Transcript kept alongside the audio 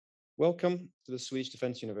Welcome to the Swedish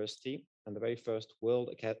Defence University and the very first World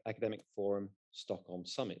Academic Forum Stockholm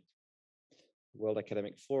Summit. The World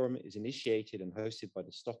Academic Forum is initiated and hosted by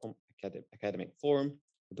the Stockholm Academic Forum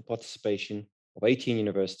with the participation of 18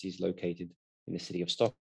 universities located in the city of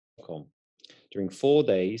Stockholm. During 4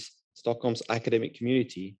 days, Stockholm's academic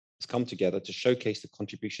community has come together to showcase the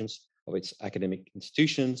contributions of its academic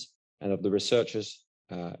institutions and of the researchers,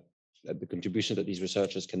 the contribution that these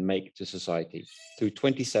researchers can make to society through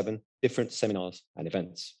 27 different seminars and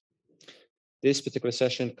events. This particular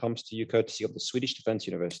session comes to you courtesy of the Swedish Defence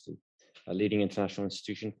University, a leading international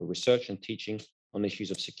institution for research and teaching on issues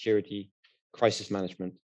of security, crisis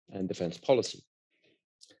management, and defence policy.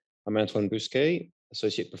 I'm Antoine Bousquet,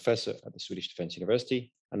 Associate Professor at the Swedish Defence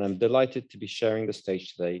University, and I'm delighted to be sharing the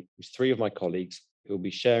stage today with 3 of my colleagues who will be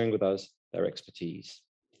sharing with us their expertise.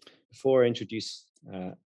 Before I introduce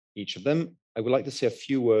each of them, I would like to say a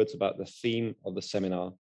few words about the theme of the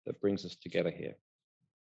seminar that brings us together here.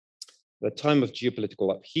 At a time of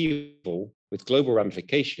geopolitical upheaval with global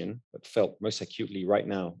ramification, but felt most acutely right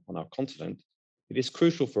now on our continent, it is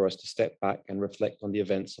crucial for us to step back and reflect on the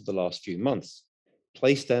events of the last few months,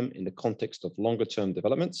 place them in the context of longer-term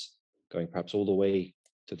developments, going perhaps all the way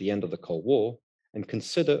to the end of the Cold War, and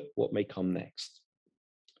consider what may come next.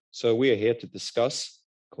 So we are here to discuss,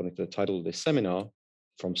 according to the title of this seminar,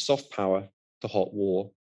 from soft power to hot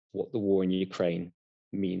war, what the war in Ukraine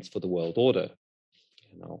means for the world order.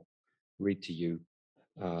 And I'll read to you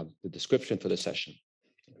the description for the session.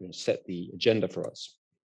 I'm going to set the agenda for us.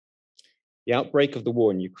 The outbreak of the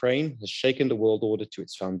war in Ukraine has shaken the world order to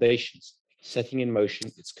its foundations, setting in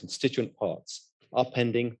motion its constituent parts,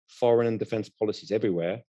 upending foreign and defense policies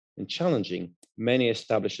everywhere, and challenging many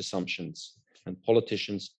established assumptions and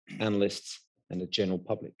politicians, analysts, and the general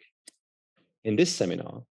public. In this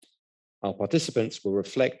seminar, our participants will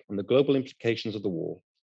reflect on the global implications of the war,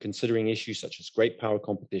 considering issues such as great power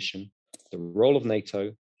competition, the role of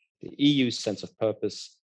NATO, the EU's sense of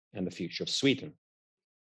purpose, and the future of Sweden.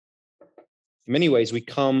 In many ways, we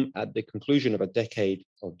come at the conclusion of a decade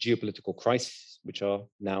of geopolitical crises, which are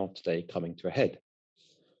now today coming to a head.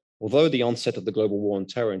 Although the onset of the global war on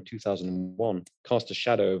terror in 2001 cast a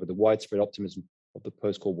shadow over the widespread optimism of the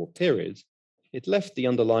post-Cold War period, it left the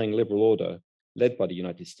underlying liberal order led by the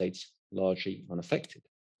United States largely unaffected.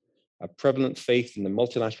 A prevalent faith in the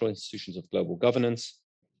multilateral institutions of global governance,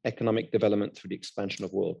 economic development through the expansion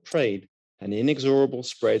of world trade, and the inexorable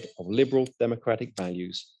spread of liberal democratic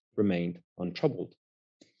values remained untroubled.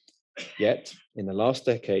 Yet, in the last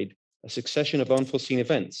decade, a succession of unforeseen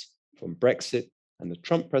events, from Brexit and the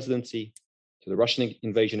Trump presidency to the Russian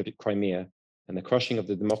invasion of Crimea and the crushing of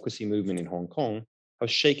the democracy movement in Hong Kong, have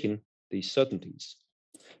shaken these certainties.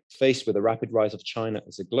 Faced with the rapid rise of China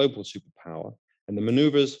as a global superpower and the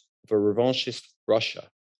maneuvers of a revanchist Russia,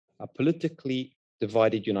 a politically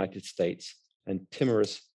divided United States and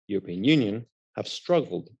timorous European Union have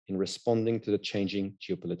struggled in responding to the changing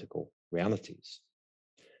geopolitical realities.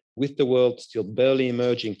 With the world still barely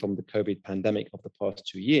emerging from the COVID pandemic of the past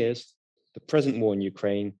 2 years, the present war in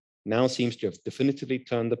Ukraine now seems to have definitively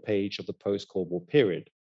turned the page of the post-Cold War period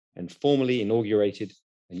and formally inaugurated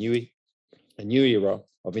a new era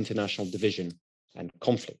of international division and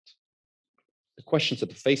conflict. The questions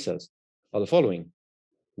that face us are the following.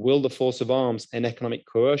 Will the force of arms and economic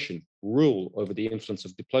coercion rule over the influence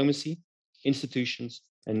of diplomacy, institutions,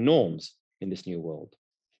 and norms in this new world?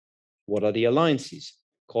 What are the alliances,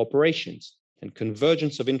 cooperations, and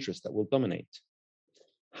convergence of interest that will dominate?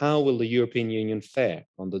 How will the European Union fare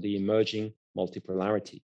under the emerging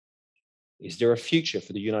multipolarity? Is there a future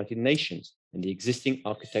for the United Nations and the existing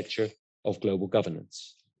architecture of global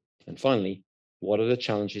governance? And finally, what are the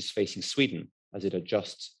challenges facing Sweden as it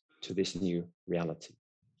adjusts to this new reality?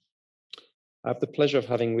 I have the pleasure of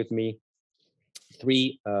having with me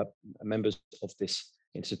 3 members of this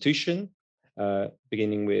institution,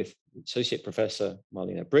 beginning with Associate Professor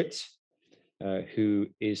Malena Britz, who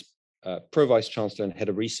is Pro-Vice-Chancellor and Head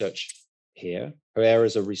of Research here. Her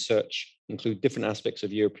areas of research include different aspects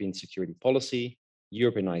of European security policy,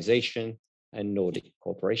 Europeanization, and Nordic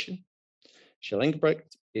cooperation. Kjell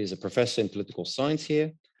Engelbrekt is a professor in political science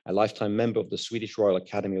here, a lifetime member of the Swedish Royal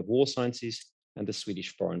Academy of War Sciences and the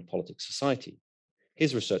Swedish Foreign Politics Society.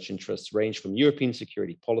 His research interests range from European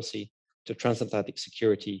security policy to transatlantic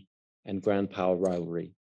security and grand power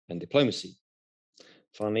rivalry and diplomacy.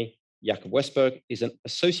 Finally, Westberg is an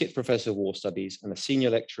associate professor of war studies and a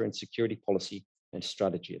senior lecturer in security policy and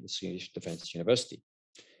strategy at the Swedish Defence University.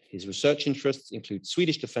 His research interests include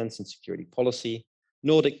Swedish defence and security policy,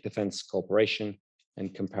 Nordic defence cooperation,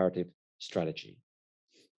 and comparative strategy.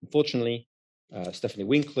 Unfortunately, Stephanie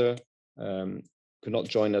Winkler could not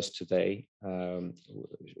join us today.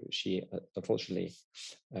 She unfortunately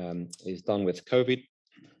is done with COVID.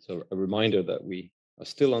 So a reminder that we are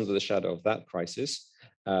still under the shadow of that crisis,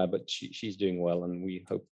 but she's doing well, and we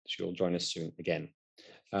hope she'll join us soon again.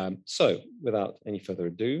 So without any further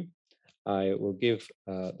ado, I will give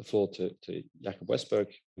the floor to Jakob Westberg,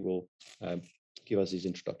 who will give us his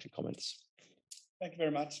introductory comments. Thank you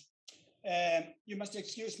very much. You must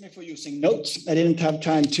excuse me for using notes. I didn't have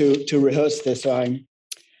time to rehearse this, so I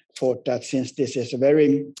thought that since this is a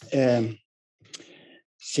very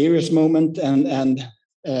serious moment and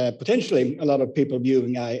potentially a lot of people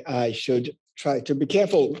viewing, I should try to be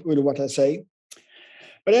careful with what I say.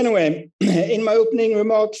 But anyway, in my opening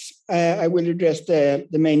remarks, I will address the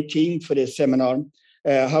main theme for this seminar.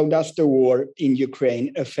 How does the war in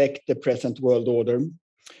Ukraine affect the present world order?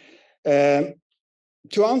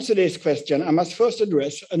 To answer this question, I must first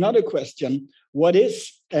address another question. What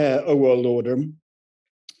is a world order?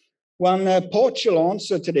 One partial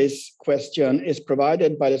answer to this question is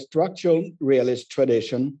provided by the structural realist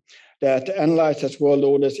tradition that analyzes world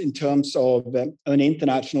orders in terms of an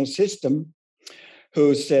international system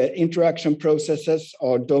whose interaction processes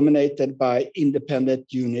are dominated by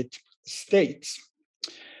independent unit states.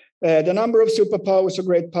 The number of superpowers or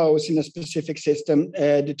great powers in a specific system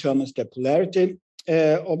determines the polarity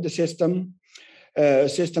of the system. A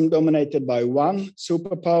system dominated by one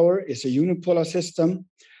superpower is a unipolar system.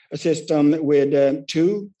 A system with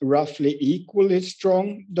two roughly equally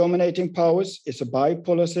strong dominating powers is a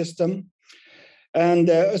bipolar system. And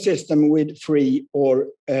a system with three or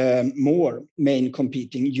more main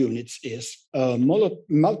competing units is a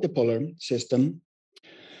multipolar system.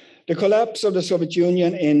 The collapse of the Soviet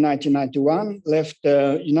Union in 1991 left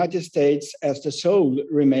the United States as the sole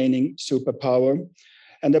remaining superpower,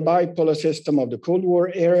 and the bipolar system of the Cold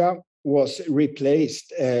War era was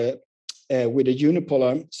replaced with a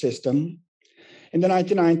unipolar system. In the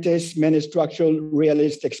 1990s, many structural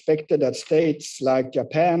realists expected that states like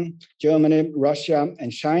Japan, Germany, Russia,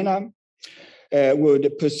 and China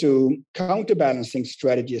would pursue counterbalancing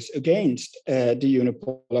strategies against the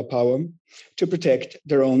unipolar power to protect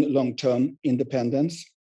their own long-term independence.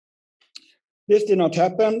 This did not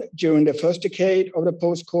happen during the first decade of the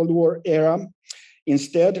post-Cold War era.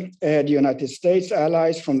 Instead, the United States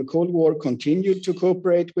allies from the Cold War continued to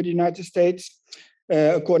cooperate with the United States.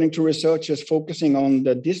 According to researchers focusing on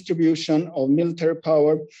the distribution of military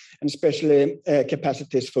power, and especially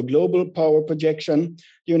capacities for global power projection,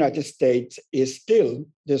 the United States is still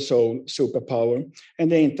the sole superpower, and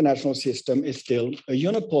the international system is still a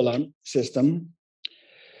unipolar system.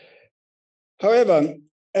 However,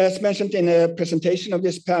 as mentioned in a presentation of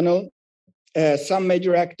this panel, some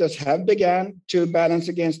major actors have begun to balance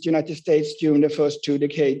against the United States during the first 2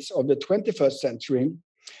 decades of the 21st century.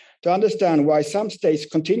 To understand why some states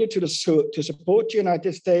continue to support the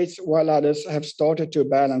United States while others have started to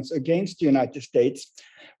balance against the United States,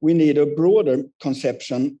 we need a broader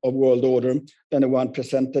conception of world order than the one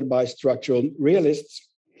presented by structural realists.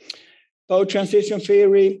 Power transition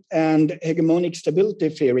theory and hegemonic stability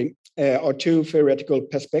theory are two theoretical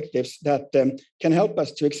perspectives that can help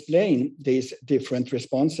us to explain these different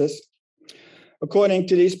responses. According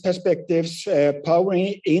to these perspectives, power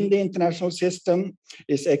in the international system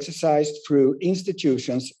is exercised through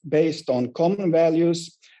institutions based on common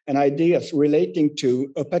values and ideas relating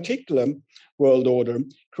to a particular world order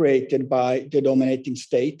created by the dominating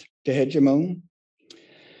state, the hegemon.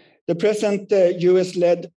 The present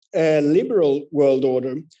US-led liberal world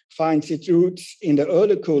order finds its roots in the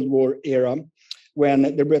early Cold War era,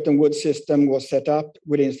 when the Bretton Woods system was set up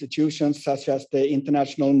with institutions such as the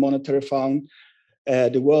International Monetary Fund,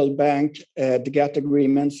 the World Bank, the GATT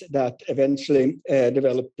agreements that eventually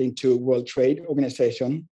developed into World Trade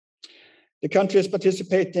Organization. The countries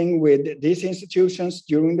participating with these institutions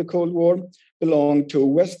during the Cold War belonged to a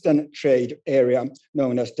Western trade area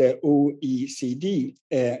known as the OECD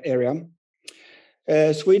area.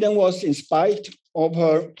 Sweden was, in spite of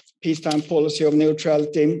her peacetime policy of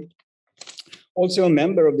neutrality, also a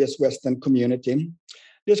member of this Western community.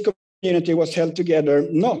 This community was held together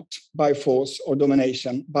not by force or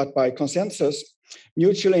domination, but by consensus,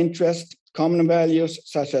 mutual interest, common values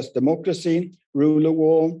such as democracy, rule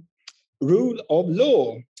of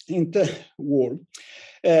law, interwar,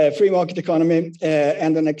 free market economy,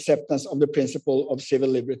 and an acceptance of the principle of civil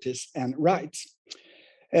liberties and rights.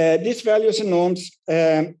 These values and norms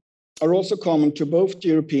are also common to both the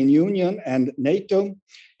European Union and NATO.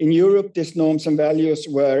 In Europe, these norms and values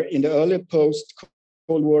were in the early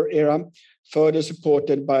post-Cold War era further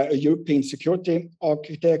supported by a European security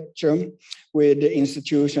architecture with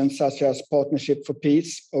institutions such as Partnership for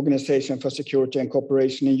Peace, Organization for Security and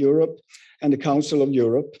Cooperation in Europe, and the Council of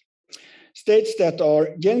Europe. States that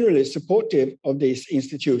are generally supportive of these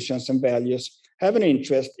institutions and values have an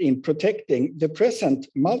interest in protecting the present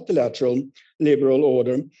multilateral liberal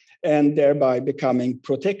order and thereby becoming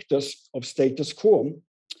protectors of status quo.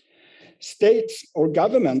 States or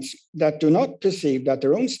governments that do not perceive that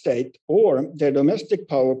their own state or their domestic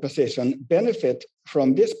power position benefit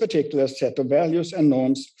from this particular set of values and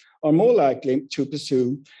norms are more likely to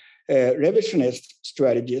pursue revisionist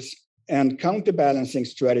strategies and counterbalancing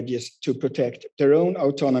strategies to protect their own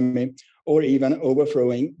autonomy or even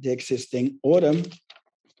overthrowing the existing order.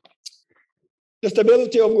 The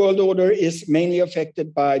stability of world order is mainly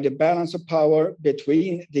affected by the balance of power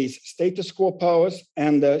between these status quo powers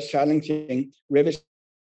and the challenging revisionist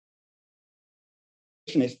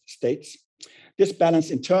states. This balance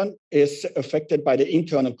in turn is affected by the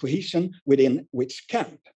internal cohesion within which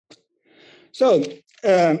camp. So,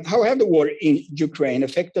 how have the war in Ukraine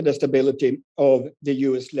affected the stability of the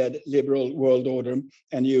US-led liberal world order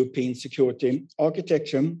and European security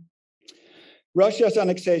architecture? Russia's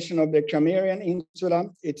annexation of the Crimean Insula,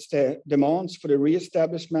 its demands for the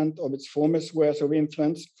re-establishment of its former spheres of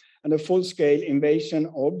influence, and a full-scale invasion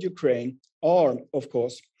of Ukraine are, of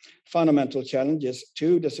course, fundamental challenges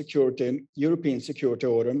to the European security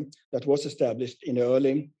order that was established in the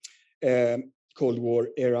early Cold War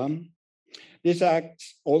era. This act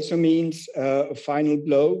also means a final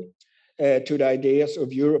blow to the ideas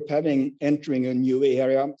of Europe entering a new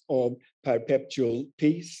era of perpetual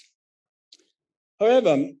peace.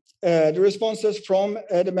 However, the responses from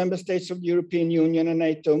the member states of the European Union and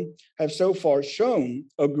NATO have so far shown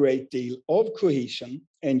a great deal of cohesion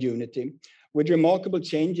and unity, with remarkable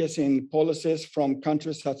changes in policies from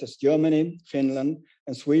countries such as Germany, Finland,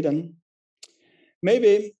 and Sweden.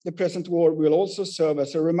 Maybe the present war will also serve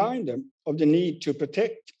as a reminder of the need to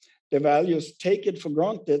protect the values taken for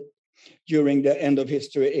granted during the end of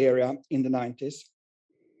history era in the 90s.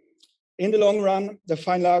 In the long run, the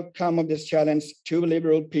final outcome of this challenge to a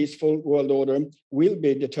liberal, peaceful world order will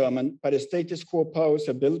be determined by the status quo power's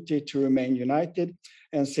ability to remain united.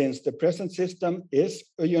 And since the present system is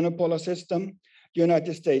a unipolar system, the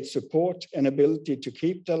United States' support and ability to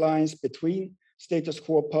keep the alliance between status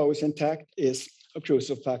quo powers intact is a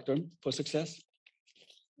crucial factor for success.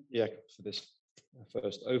 Yeah, for this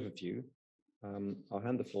first overview, I'll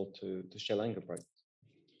hand the floor to Kjell Engelbrekt.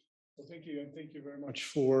 Well, thank you, and thank you very much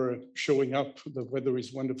for showing up. The weather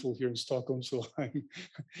is wonderful here in Stockholm, so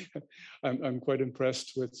I'm quite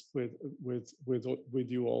impressed with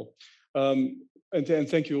you all. And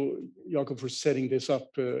thank you, Jakob, for setting this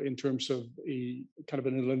up in terms of a kind of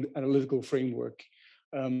an analytical framework.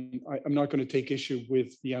 I'm not going to take issue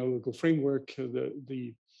with the analytical framework,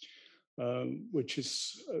 which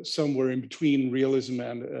is somewhere in between realism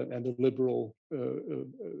and a liberal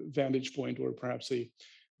vantage point, or perhaps a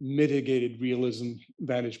mitigated realism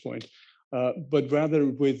vantage point, but rather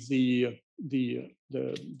with the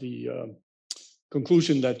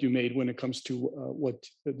conclusion that you made when it comes to what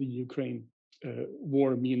the Ukraine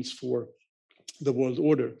war means for the world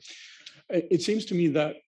order. It seems to me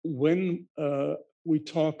that when we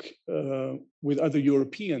talk with other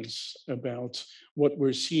Europeans about what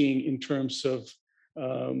we're seeing in terms of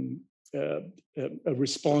a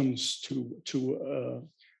response to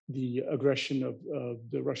the aggression of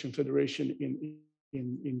the Russian Federation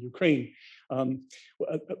in Ukraine,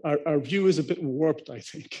 our view is a bit warped, I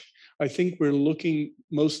think. I think we're looking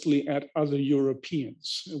mostly at other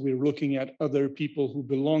Europeans. We're looking at other people who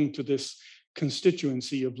belong to this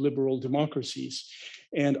constituency of liberal democracies.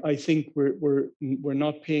 And I think we're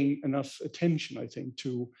not paying enough attention, I think,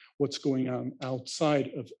 to what's going on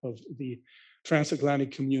outside of the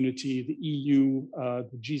transatlantic community, the EU,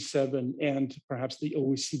 the G7, and perhaps the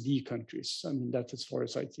OECD countries. I mean, that's as far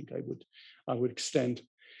as I think I would extend.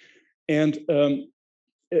 And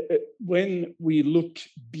when we look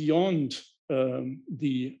beyond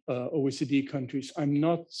the OECD countries, I'm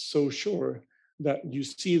not so sure that you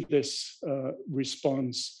see this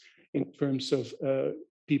response in terms of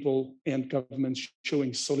people and governments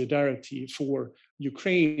showing solidarity for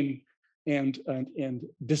Ukraine and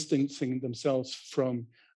distancing themselves from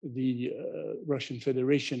the Russian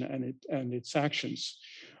Federation and its actions.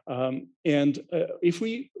 Even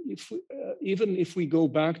if we go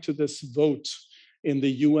back to this vote in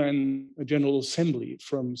the UN General Assembly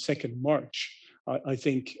from 2nd March, I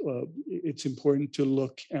think it's important to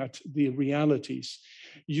look at the realities.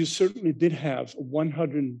 you certainly did have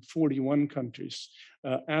 141 countries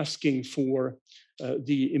asking for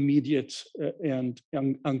the immediate and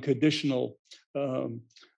unconditional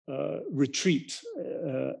retreat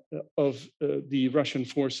of the Russian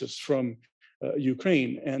forces from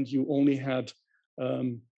Ukraine, and you only had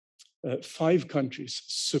 5 countries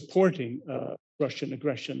supporting Russian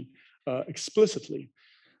aggression explicitly.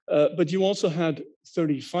 But you also had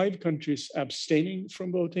 35 countries abstaining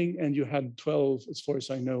from voting, and you had 12, as far as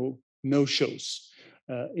I know, no-shows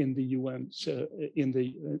in the UN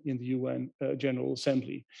General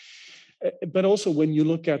Assembly. But also, when you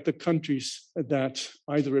look at the countries that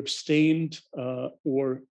either abstained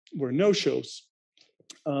or were no-shows,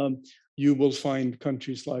 you will find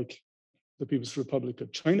countries like the People's Republic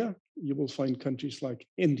of China, you will find countries like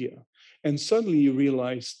India. And suddenly you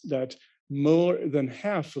realize that more than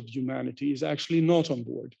half of humanity is actually not on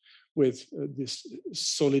board with this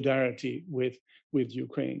solidarity with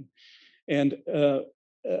Ukraine. And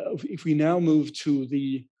if we now move to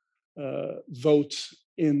the vote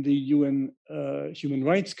in the UN Human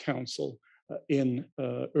Rights Council in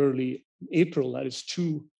early April, that is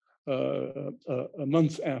a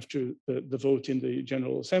month after the vote in the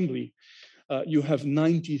General Assembly, you have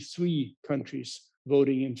 93 countries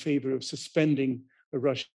voting in favor of suspending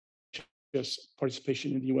Russia's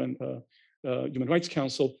participation in the UN Human Rights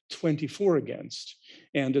Council, 24 against,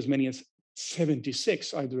 and as many as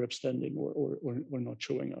 76 either abstaining or not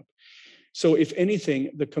showing up. So if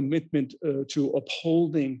anything, the commitment to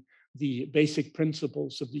upholding the basic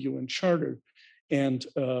principles of the UN Charter and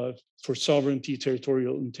for sovereignty,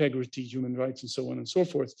 territorial integrity, human rights, and so on and so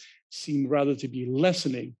forth, seem rather to be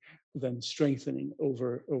lessening than strengthening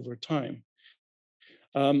over time.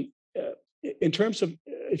 In terms of,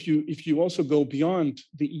 if you also go beyond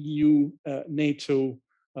the EU, NATO,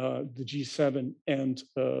 the G7, and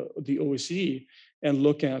the OECD, and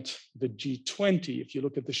look at the G20, if you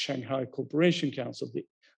look at the Shanghai Cooperation Council,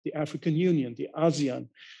 the African Union, the ASEAN,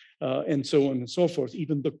 and so on and so forth,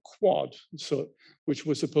 even the Quad, which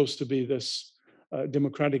was supposed to be this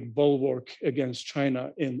democratic bulwark against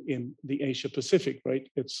China in the Asia Pacific, right?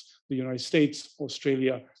 It's the United States,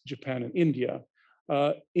 Australia, Japan, and India.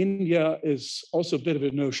 India is also a bit of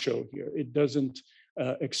a no-show here. It doesn't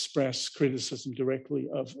express criticism directly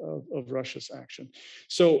of Russia's action.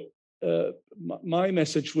 So my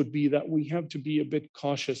message would be that we have to be a bit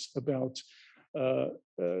cautious about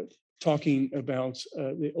talking about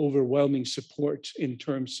the overwhelming support in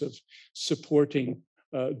terms of supporting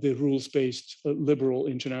the rules-based liberal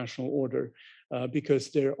international order, because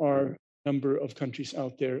there are a number of countries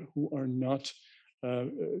out there who are not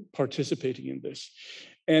participating in this.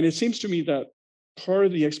 And it seems to me that part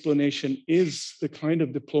of the explanation is the kind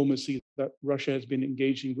of diplomacy that Russia has been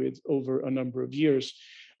engaging with over a number of years,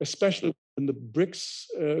 especially in the Britz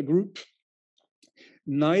group.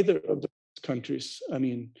 Neither of those countries, I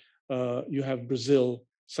mean, you have Brazil,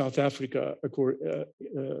 South Africa,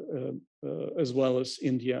 as well as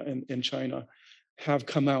India and China, have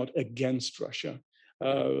come out against Russia.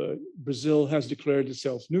 Brazil has declared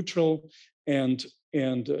itself neutral, and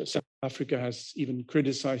South Africa has even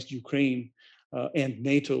criticized Ukraine and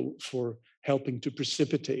NATO for helping to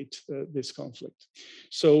precipitate this conflict.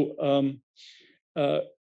 So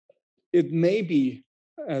it may be,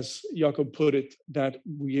 as Jakob put it, that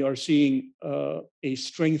we are seeing a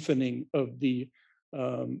strengthening of the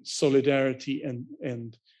solidarity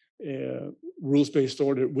and rules-based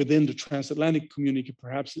order within the transatlantic community,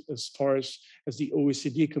 perhaps as far as the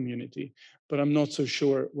OECD community, but I'm not so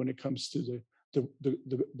sure when it comes to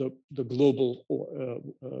the global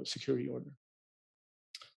security order.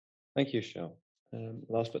 Thank you, Kjell.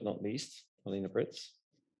 Last but not least, Malena Britz.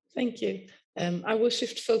 Thank you. I will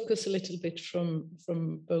shift focus a little bit from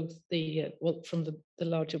both from the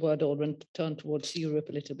larger world order and turn towards Europe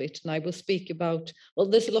a little bit. And I will speak about, well,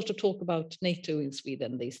 there's a lot of talk about NATO in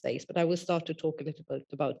Sweden these days, but I will start to talk a little bit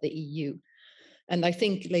about the EU. And I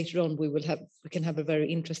think later on we can have a very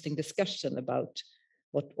interesting discussion about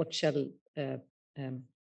what Kjell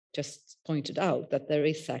just pointed out, that there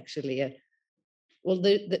is actually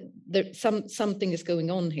something is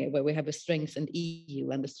going on here where we have a strengthened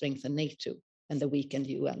EU and a strengthened NATO and a weakened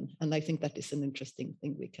UN. And I think that is an interesting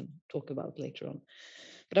thing we can talk about later on.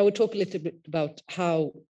 But I will talk a little bit about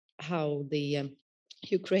how the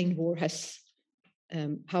Ukraine war has,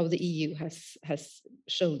 how the EU has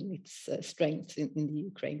shown its strength in the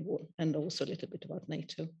Ukraine war, and also a little bit about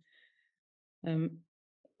NATO.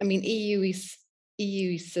 I mean, EU is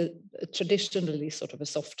traditionally sort of a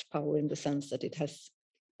soft power in the sense that it has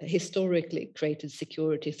historically created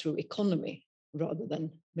security through economy rather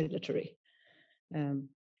than military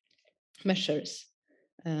measures.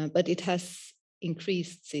 but it has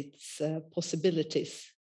increased its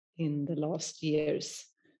possibilities in the last years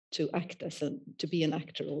to act to be an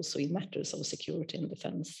actor also in matters of security and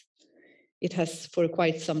defense. It has for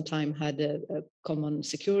quite some time had a common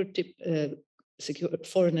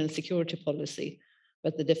foreign and security policy,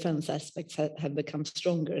 but the defense aspects have become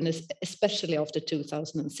stronger, and especially after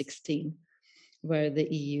 2016, where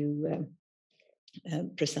the EU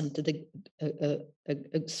presented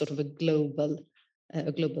a sort of a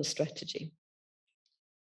global strategy.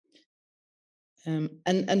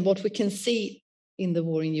 And what we can see in the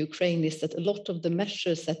war in Ukraine is that a lot of the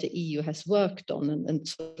measures that the EU has worked on and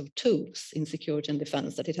sort of tools in security and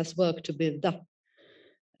defense that it has worked to build up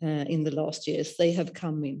in the last years, they have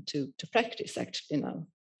come into practice actually now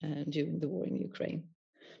during the war in Ukraine,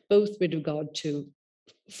 both with regard to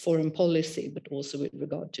foreign policy, but also with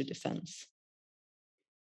regard to defense.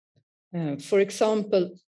 For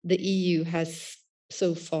example, the EU has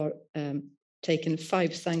so far taken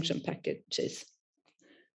 5 sanction packages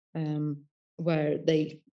where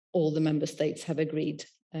all the member states have agreed,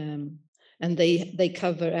 and they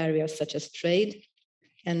cover areas such as trade,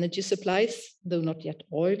 energy supplies, though not yet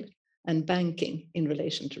oil, and banking in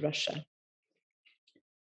relation to Russia.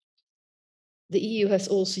 The EU has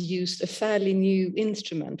also used a fairly new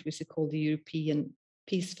instrument, which is called the European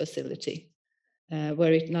Peace Facility,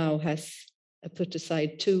 where it now has put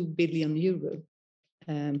aside 2 billion euro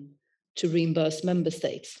to reimburse member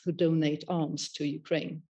states who donate arms to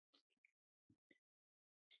Ukraine.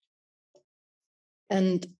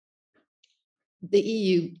 And the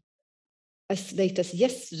EU, as late as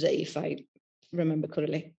yesterday, if I remember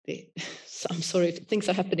correctly, so I'm sorry if things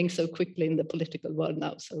are happening so quickly in the political world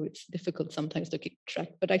now, so it's difficult sometimes to keep track,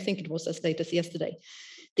 but I think it was as late as yesterday,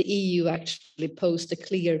 the EU actually posed a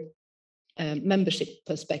clear membership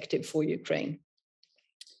perspective for Ukraine,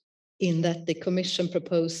 in that the Commission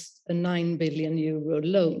proposed a 9 billion euro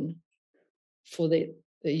loan for the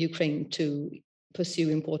Ukraine to pursue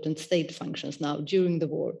important state functions now during the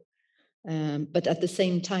war. But at the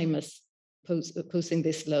same time as posing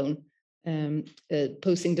this loan,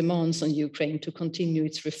 posing demands on Ukraine to continue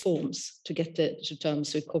its reforms, to get to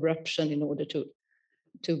terms with corruption in order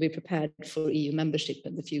to be prepared for EU membership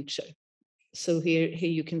in the future. So here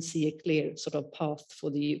you can see a clear sort of path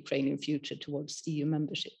for the Ukrainian future towards EU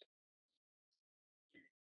membership.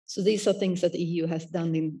 So these are things that the EU has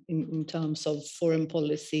done in terms of foreign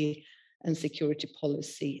policy and security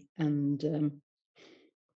policy, and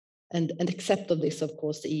except of this, of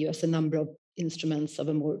course, the EU has a number of instruments of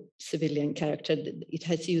a more civilian character. It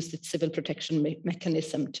has used its civil protection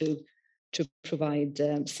mechanism to provide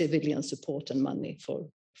civilian support and money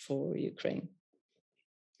for Ukraine.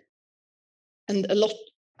 And a lot,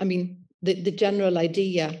 I mean, the general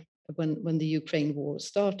idea when the Ukraine war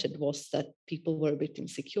started was that people were a bit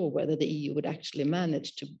insecure whether the EU would actually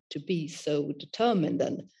manage to be so determined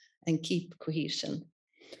and keep cohesion.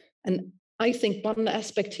 And I think one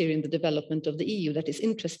aspect here in the development of the EU that is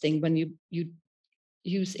interesting when you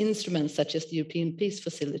use instruments such as the European Peace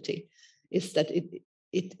Facility is that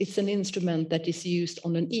it's an instrument that is used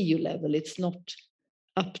on an EU level. It's not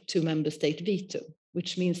up to member state veto,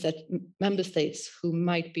 which means that member states who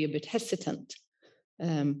might be a bit hesitant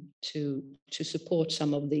to support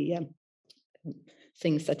some of the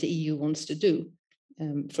things that the EU wants to do,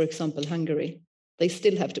 for example, Hungary, they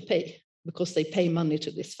still have to pay because they pay money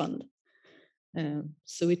to this fund.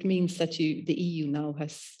 So it means that the EU now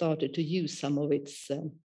has started to use some of its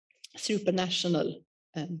supranational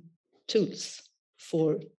tools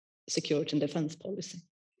for security and defense policy.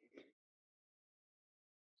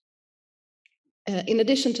 In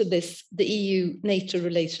addition to this, the EU-NATO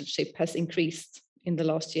relationship has increased in the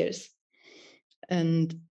last years.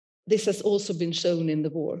 And this has also been shown in the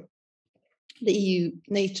war. The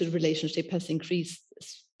EU-NATO relationship has increased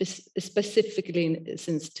specifically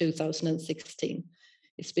since 2016.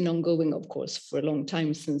 It's been ongoing, of course, for a long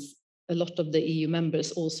time, since a lot of the EU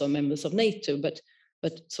members also are members of NATO, but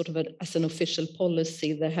sort of as an official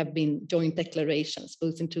policy, there have been joint declarations,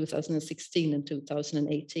 both in 2016 and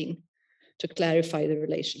 2018, to clarify the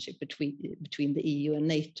relationship between the EU and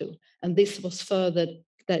NATO. And this was further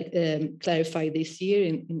clarified this year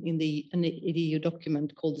in the EU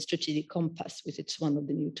document called the Strategic Compass, which is one of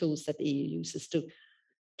the new tools that the EU uses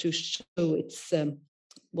to show its,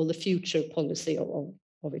 the future policy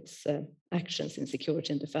of its actions in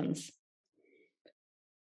security and defense.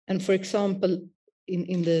 And for example,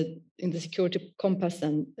 in the Security Compass,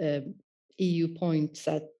 and EU points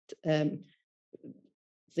at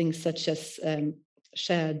things such as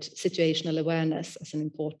shared situational awareness as an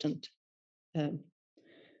important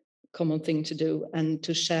common thing to do, and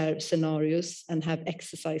to share scenarios and have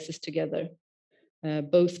exercises together,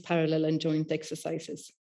 both parallel and joint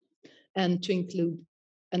exercises, and to include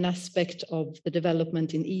an aspect of the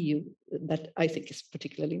development in EU that I think is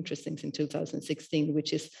particularly interesting in 2016,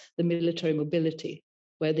 which is the military mobility,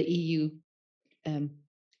 where the EU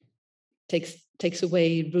takes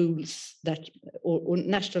away rules that or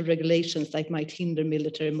national regulations that might hinder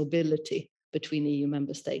military mobility between EU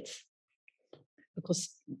member states.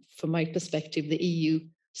 Because from my perspective, the EU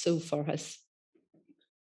so far has,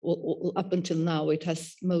 up until now, it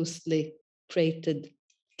has mostly created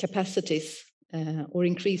capacities or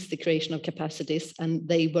increased the creation of capacities, and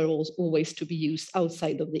they were always to be used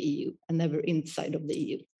outside of the EU and never inside of the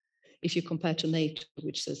EU. If you compare to NATO,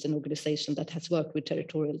 which is an organization that has worked with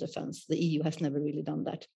territorial defense, the EU has never really done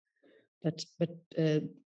that. But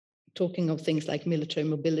talking of things like military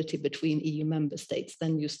mobility between EU member states,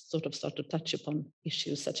 then you sort of start to touch upon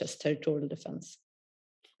issues such as territorial defense.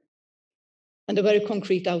 And a very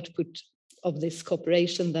concrete output of this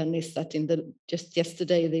cooperation then is that just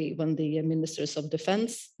yesterday, when the ministers of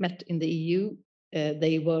defense met in the EU,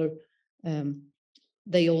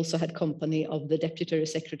 they also had company of the Deputy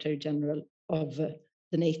Secretary General of the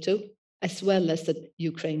NATO, as well as the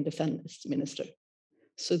Ukraine Defense Minister.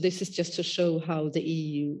 So this is just to show how the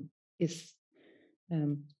EU is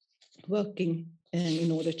working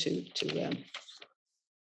in order to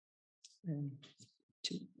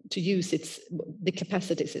use the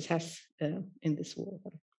capacities it has in this war,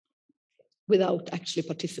 without actually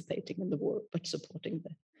participating in the war, but supporting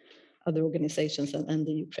the other organizations and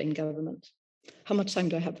the Ukraine government. How much time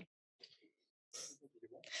do I have?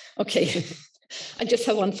 Okay, I just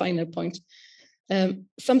have one final point.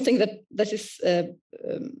 Something that is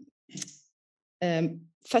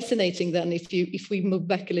fascinating then, if we move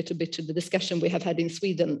back a little bit to the discussion we have had in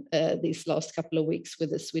Sweden these last couple of weeks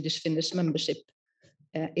with the Swedish-Finnish membership,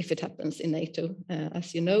 if it happens in NATO.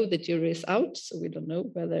 As you know, the jury is out, so we don't know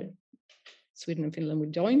whether Sweden and Finland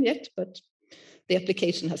will join yet, but the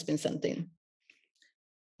application has been sent in.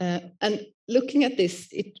 And looking at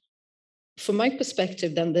this, from my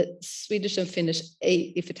perspective, then the Swedish and Finnish,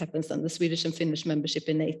 if it happens, then the Swedish and Finnish membership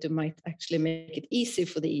in NATO might actually make it easy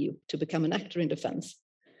for the EU to become an actor in defense,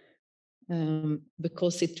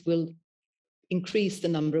 because it will increase the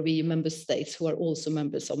number of EU member states who are also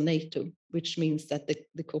members of NATO, which means that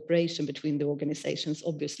the cooperation between the organizations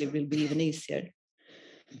obviously will be even easier.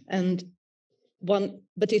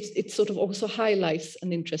 But it sort of also highlights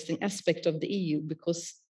an interesting aspect of the EU,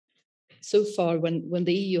 because so far when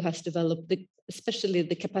the EU has developed, especially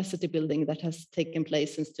the capacity building that has taken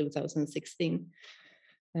place since 2016,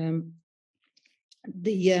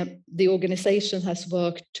 the organization has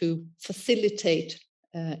worked to facilitate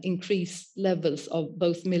increased levels of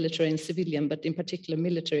both military and civilian, but in particular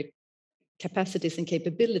military capacities and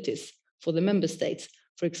capabilities for the member states,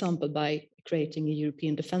 for example, by creating a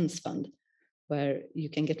European Defence Fund, where you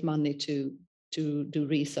can get money to do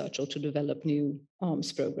research or to develop new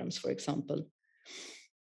arms programs, for example.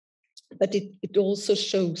 But it also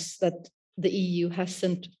shows that the EU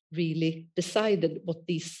hasn't really decided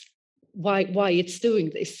why it's doing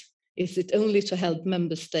this. Is it only to help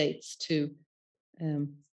member states to,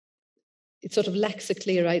 it sort of lacks a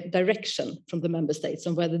clear direction from the member states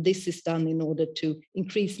on whether this is done in order to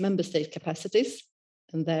increase member state capacities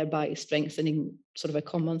and thereby strengthening sort of a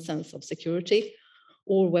common sense of security,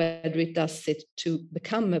 or whether it does it to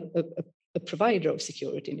become a provider of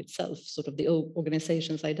security in itself, sort of the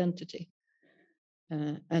organization's identity,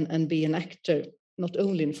 and be an actor, not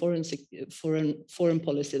only in foreign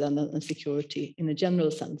policy then and security in a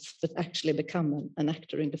general sense, but actually become an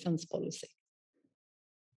actor in defense policy.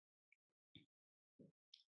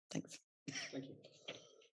 Thanks. Thank you.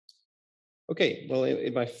 Okay, well,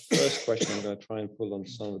 in my first question, I'm going to try and pull on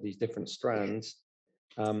some of these different strands.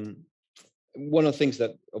 One of the things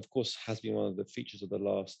that, of course, has been one of the features of the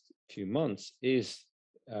last few months is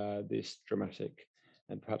this dramatic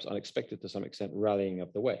and perhaps unexpected to some extent rallying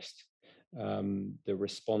of the West. The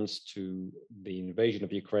response to the invasion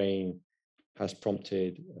of Ukraine has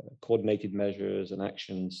prompted coordinated measures and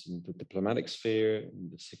actions in the diplomatic sphere, in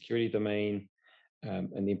the security domain,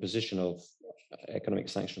 and the imposition of economic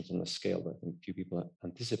sanctions on a scale that I think few people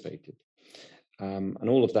anticipated. And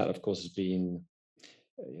all of that, of course, has been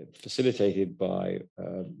facilitated by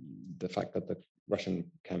the fact that the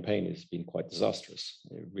Russian campaign has been quite disastrous.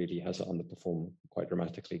 It really has underperformed quite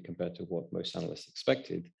dramatically compared to what most analysts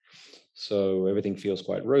expected. So everything feels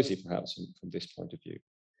quite rosy, perhaps, from this point of view.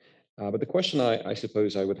 But the question I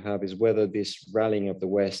suppose I would have is whether this rallying of the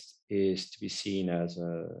West is to be seen as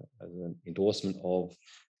an endorsement of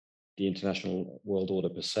the international world order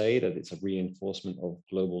per se, that it's a reinforcement of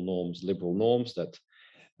global norms, liberal norms that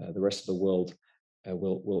the rest of the world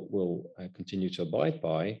will continue to abide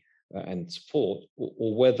by and support,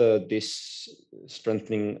 or whether this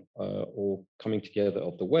strengthening or coming together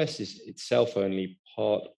of the West is itself only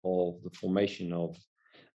part of the formation of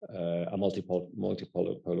a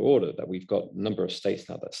multipolar order, that we've got a number of states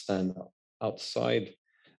now that stand outside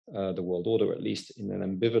the world order, at least in an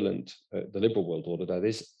ambivalent, the liberal world order, that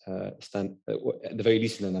is, stand at the very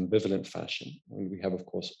least in an ambivalent fashion. And we have, of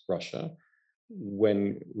course, Russia,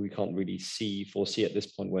 when we can't really foresee at this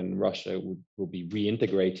point when Russia will be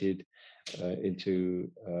reintegrated into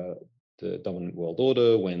the dominant world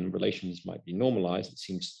order, when relations might be normalized. It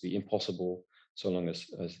seems to be impossible so long as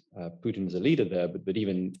Putin is a leader there, but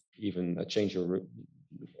even a change of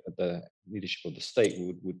the leadership of the state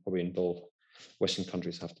would probably involve Western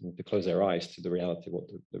countries having to close their eyes to the reality of what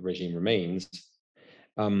the regime remains.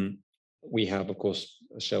 We have, of course,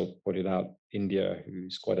 as Kjell pointed out, India,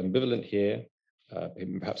 who's quite ambivalent here,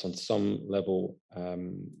 perhaps on some level,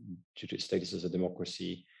 due to its status as a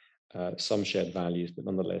democracy, some shared values, but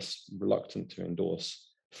nonetheless reluctant to endorse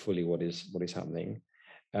fully what is happening.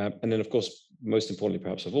 And then, of course, most importantly,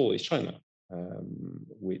 perhaps of all, is China,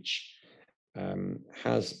 which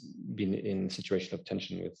has been in a situation of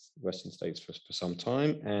tension with Western states for some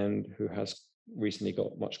time, and who has recently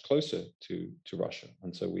got much closer to Russia.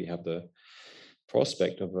 And so we have the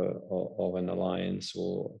prospect of an alliance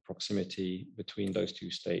or proximity between those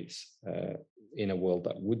two states in a world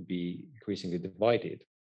that would be increasingly divided.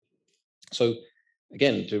 So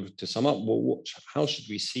again, to sum up, how should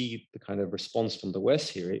we see the kind of response from the West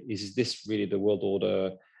here? Is this really the world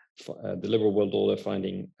order, the liberal world order,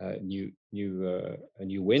 finding a new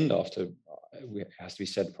wind after, it has to be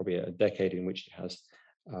said, probably a decade in which it has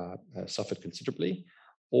suffered considerably?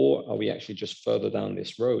 Or are we actually just further down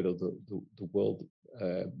this road of the world,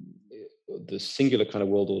 the singular kind of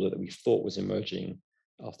world order that we thought was emerging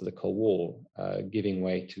after the Cold War, giving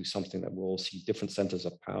way to something that will see different centers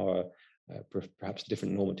of power, perhaps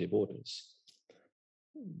different normative orders?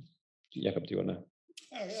 Jakob, do you want to?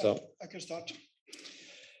 So I can start.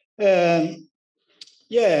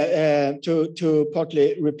 To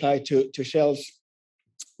partly reply to Kjell's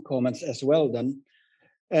comments as well, then.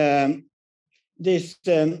 This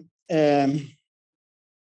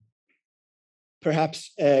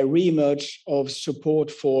perhaps reemerge of support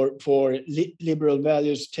for liberal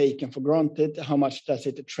values taken for granted. How much does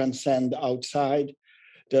it transcend outside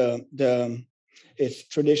its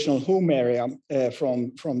traditional home area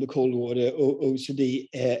from the Cold War, the OECD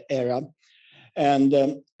era, and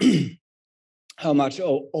how much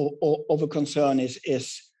of a concern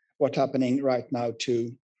is what's happening right now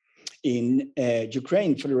in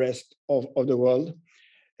Ukraine for the rest of the world.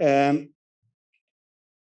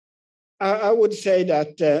 I would say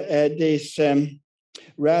that this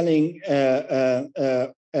rallying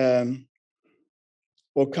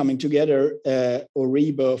or coming together or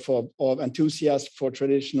rebirth of enthusiasm for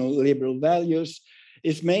traditional liberal values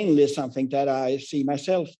is mainly something that I see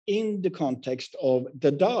myself in the context of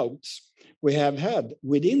the doubts we have had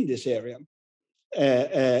within this area,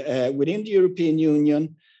 within the European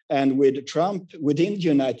Union, and with Trump within the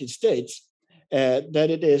United States, that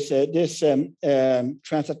it is this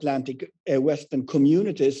transatlantic Western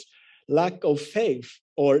community's lack of faith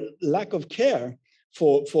or lack of care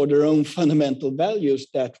for their own fundamental values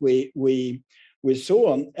that we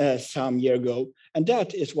saw some year ago, and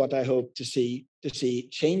that is what I hope to see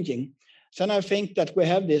changing. So I think that we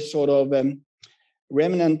have this sort of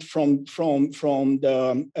remnant from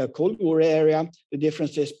the Cold War area, the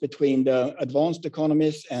differences between the advanced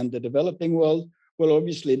economies and the developing world. Well,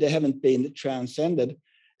 obviously, they haven't been transcended.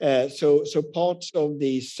 So parts of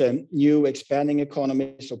these new expanding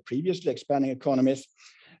economies or previously expanding economies,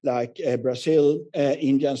 like Brazil,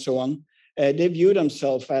 India, and so on, they view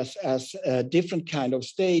themselves as a different kind of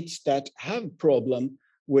states that have problem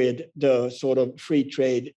with the sort of free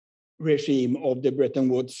trade regime of the Bretton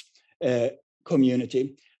Woods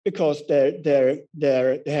community, because they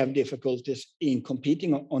have difficulties in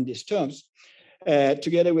competing on these terms.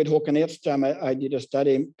 Together with Håkan Edström, I did a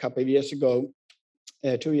study a couple of years ago,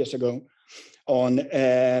 2 years ago, on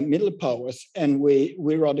middle powers, and we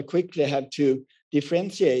rather quickly had to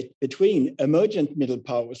differentiate between emergent middle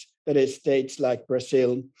powers, that is states like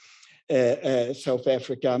Brazil, South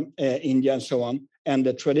Africa, India, and so on, and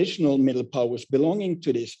the traditional middle powers belonging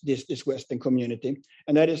to this Western community.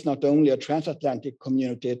 And that is not only a transatlantic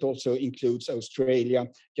community, it also includes Australia,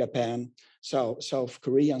 Japan, South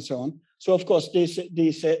Korea, and so on. So of course, these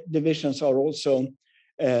divisions are also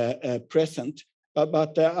present,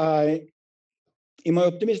 but in my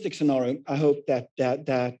optimistic scenario, I hope that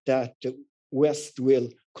the West will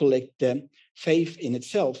collect the faith in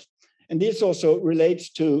itself. And this also relates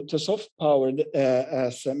to soft power,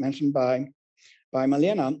 as mentioned by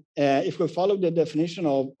Malena. If we follow the definition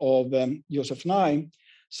of Joseph Nye,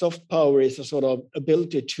 soft power is a sort of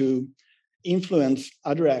ability to influence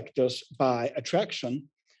other actors by attraction,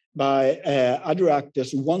 by other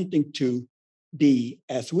actors wanting to be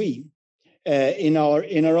as we. In our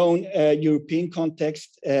own European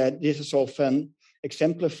context, this is often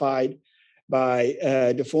exemplified by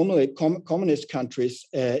the formerly communist countries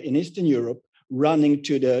in Eastern Europe running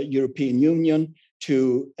to the European Union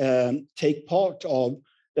to take part of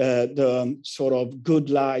the sort of good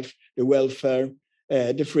life, the welfare,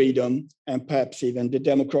 the freedom, and perhaps even the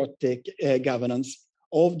democratic governance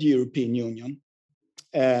of the European Union.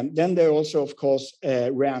 Then they also, of course,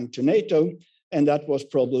 ran to NATO, and that was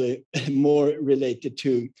probably more related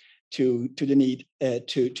to the need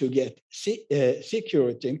to get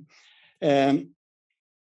security.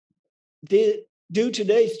 Do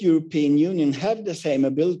today's European Union have the same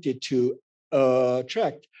ability to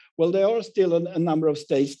attract? Well, there are still a number of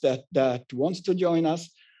states that wants to join us,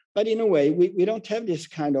 but in a way, we don't have this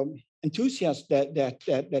kind of enthusiasm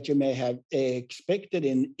that you may have expected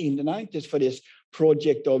in the 90s for this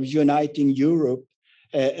project of uniting Europe,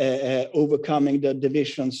 overcoming the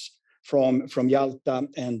divisions from Yalta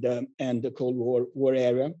and the Cold War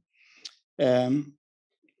area. There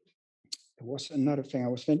was another thing I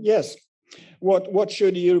was thinking. Yes, what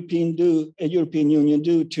should the European Union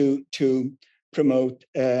do to promote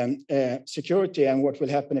security, and what will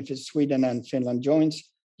happen if Sweden and Finland joins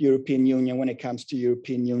the European Union when it comes to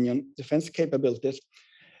European Union defense capabilities?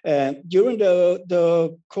 During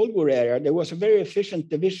the Cold War era, there was a very efficient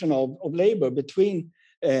division of labor between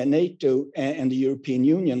NATO and the European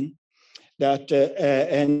Union. That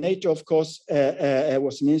and NATO, of course,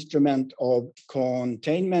 was an instrument of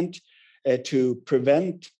containment to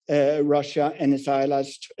prevent Russia and its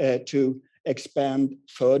allies to expand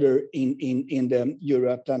further in the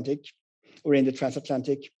Euro-Atlantic or in the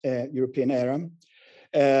transatlantic European era.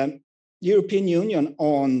 European Union,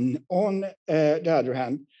 on the other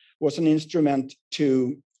hand, was an instrument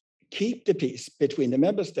to keep the peace between the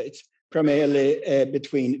member states, primarily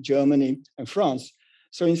between Germany and France.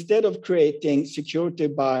 So instead of creating security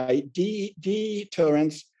by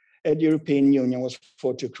deterrence, the European Union was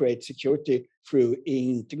forced to create security through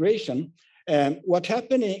integration. What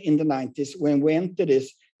happened in the 90s when we entered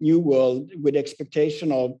this new world with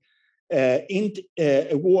expectation of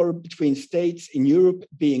a war between states in Europe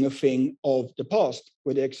being a thing of the past,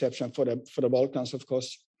 with the exception for the Balkans, of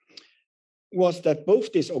course, was that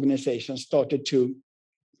both these organizations started to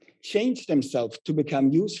change themselves to become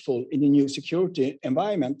useful in the new security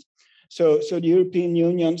environment. So the European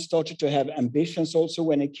Union started to have ambitions also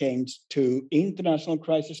when it came to international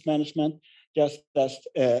crisis management, just as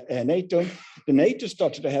NATO. The NATO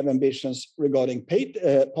started to have ambitions regarding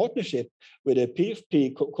partnership with a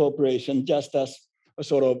PFP cooperation, just as a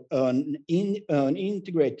sort of an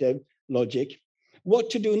integrative logic. What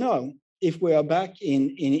to do now if we are back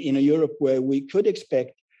in a Europe where we could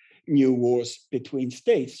expect new wars between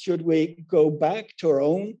states? Should we go back to our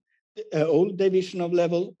own old division of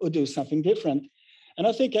level or do something different? And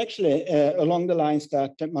I think actually along the lines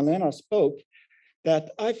that Malena spoke,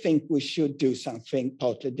 that I think we should do something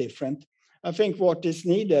partly different. I think what is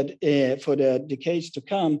needed for the decades to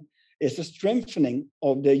come is a strengthening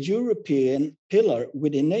of the European pillar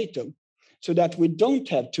within NATO, so that we don't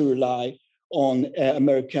have to rely on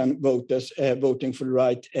American voters voting for the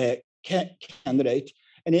right candidate.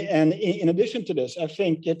 And in addition to this, I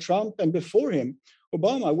think Trump and before him,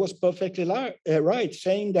 Obama was perfectly right,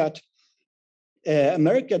 saying that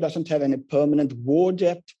America doesn't have any permanent war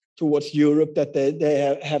debt towards Europe, that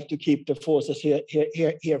they have to keep the forces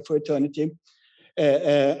here for eternity.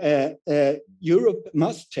 Europe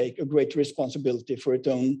must take a great responsibility for its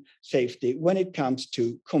own safety when it comes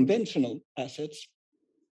to conventional assets.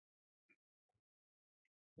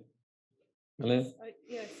 Yes,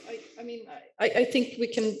 I mean, I think we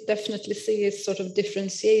can definitely see a sort of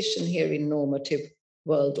differentiation here in normative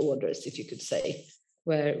world orders, if you could say,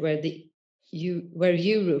 where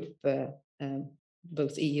Europe,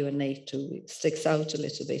 both EU and NATO, sticks out a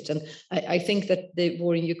little bit. And I think that the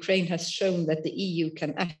war in Ukraine has shown that the EU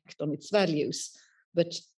can act on its values,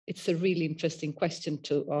 but it's a really interesting question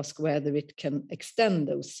to ask whether it can extend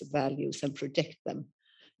those values and project them.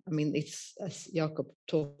 I mean, it's, as Jakob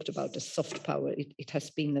talked about, a soft power. It has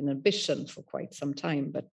been an ambition for quite some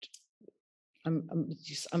time, but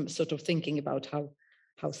I'm sort of thinking about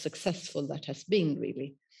how successful that has been,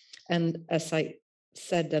 really. And as I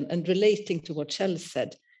said, and relating to what Kjell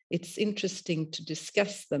said, it's interesting to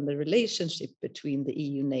discuss then the relationship between the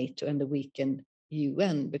EU, NATO, and the weakened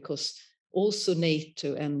UN, because also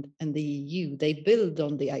NATO and the EU, they build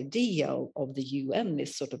on the idea of the UN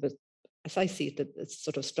is sort of, as I see it, a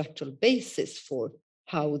sort of structural basis for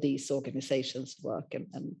how these organizations work,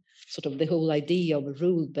 and sort of the whole idea of a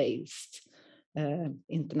rule-based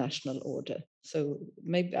international order. So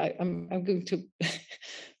maybe I'm going to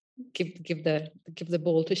give the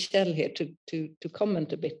ball to Kjell here to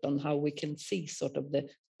comment a bit on how we can see sort of the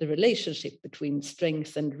relationship between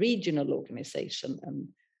strength and regional organization and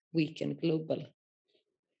weak and global.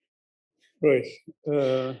 Right.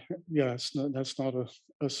 Yeah, that's not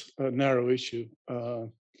a narrow issue.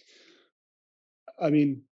 I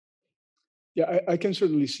mean, yeah, I can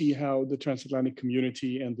certainly see how the transatlantic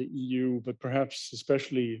community and the EU, but perhaps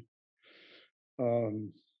especially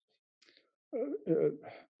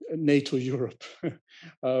NATO Europe,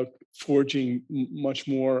 forging much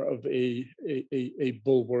more of a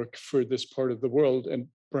bulwark for this part of the world, and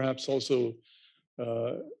perhaps also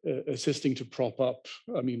assisting to prop up,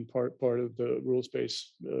 I mean, part of the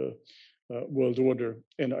rules-based world order.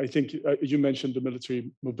 And I think you mentioned the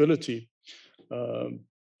military mobility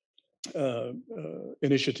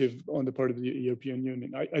initiative on the part of the European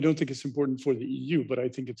Union. I don't think it's important for the EU, but I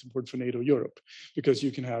think it's important for NATO Europe, because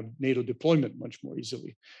you can have NATO deployment much more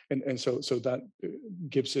easily, and so that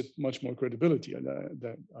gives it much more credibility.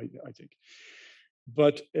 That I think.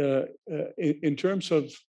 But in terms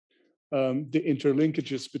of the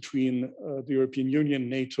interlinkages between the European Union,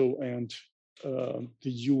 NATO, and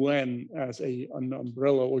the UN as an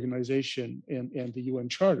umbrella organization and the UN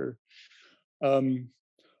Charter,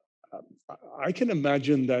 I can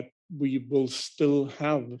imagine that we will still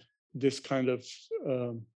have this kind of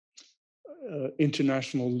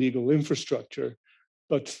international legal infrastructure,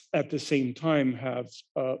 but at the same time have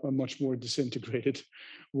a much more disintegrated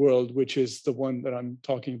world, which is the one that I'm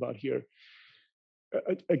talking about here.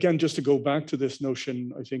 Again, just to go back to this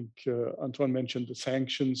notion, I think Antoine mentioned the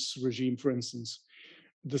sanctions regime, for instance.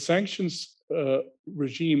 The sanctions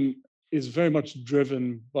regime is very much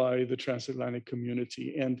driven by the transatlantic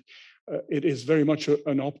community, and it is very much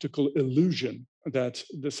an optical illusion that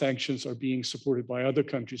the sanctions are being supported by other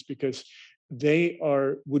countries, because they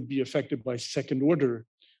would be affected by second-order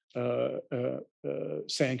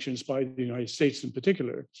sanctions by the United States in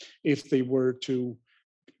particular, if they were to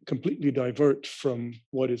completely divert from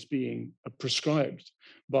what is being prescribed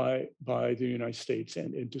by the United States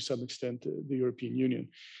and to some extent the European Union.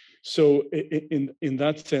 So in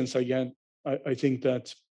that sense, again, I think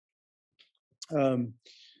that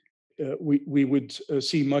we would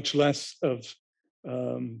see much less of,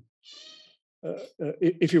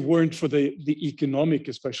 if it weren't for the economic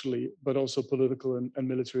especially, but also political and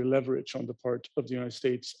military leverage on the part of the United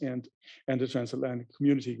States and the transatlantic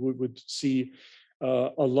community, we would see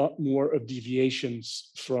a lot more of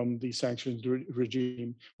deviations from the sanctions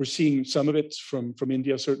regime. We're seeing some of it from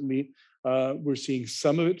India, certainly. We're seeing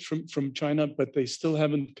some of it from China, but they still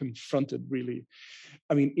haven't confronted really.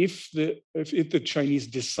 I mean, if the Chinese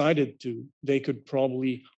decided to, they could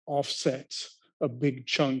probably offset a big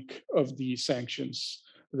chunk of the sanctions,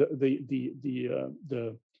 the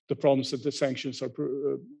problems that the sanctions are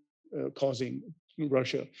causing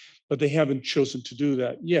Russia, but they haven't chosen to do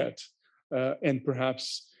that yet. And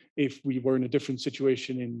perhaps if we were in a different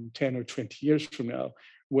situation in 10 or 20 years from now,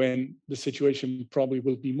 when the situation probably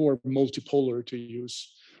will be more multipolar, to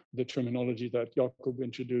use the terminology that Jakob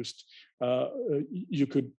introduced, you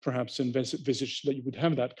could perhaps envisage that you would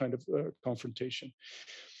have that kind of confrontation.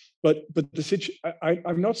 But the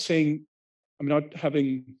I'm not saying, I'm not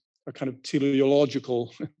having a kind of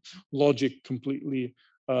teleological logic completely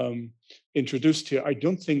introduced here. I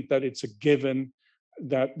don't think that it's a given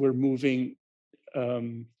that we're moving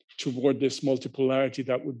toward this multipolarity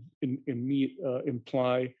that would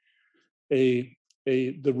imply the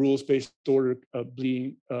rules-based order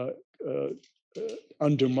being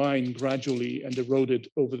undermined gradually and eroded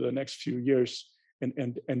over the next few years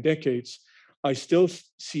and decades. I still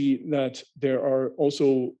see that there are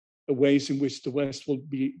also ways in which the West will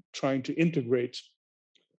be trying to integrate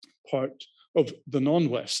part of the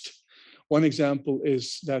non-West. One example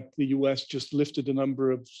is that the US just lifted a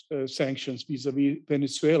number of sanctions vis-a-vis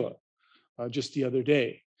Venezuela just the other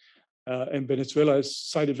day. And Venezuela is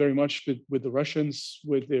sided very much with the Russians,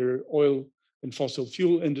 with their oil and fossil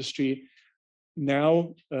fuel industry.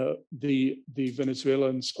 Now, the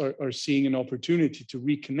Venezuelans are seeing an opportunity to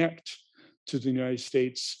reconnect to the United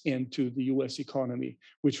States and to the US economy,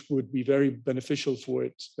 which would be very beneficial for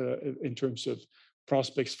it in terms of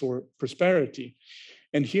prospects for prosperity.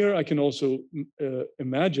 And here I can also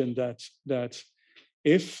imagine that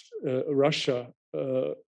if Russia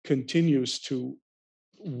continues to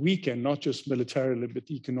weaken, not just militarily,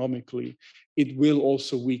 but economically, it will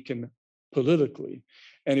also weaken politically.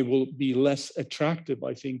 And it will be less attractive,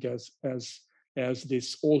 I think, as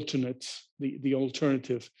this alternate, the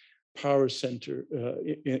alternative power center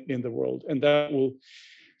in the world. And that will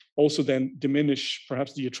also then diminish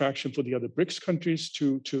perhaps the attraction for the other BRICS countries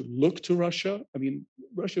to look to Russia. I mean,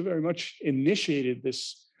 Russia very much initiated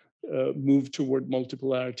this move toward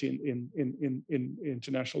multipolarity in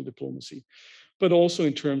international diplomacy, but also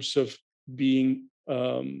in terms of being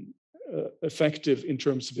effective in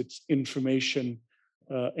terms of its information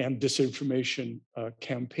and disinformation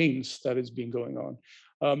campaigns that has been going on.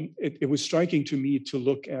 It was striking to me to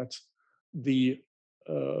look at the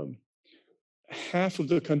half of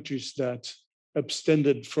the countries that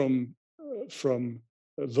abstended from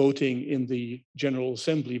voting in the General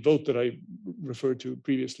Assembly vote that I referred to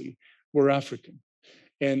previously were African.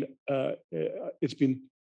 And I've been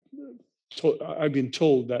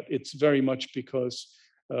told that it's very much because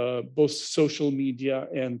both social media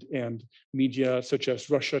and media such as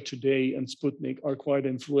Russia Today and Sputnik are quite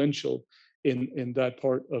influential in that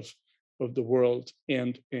part of the world.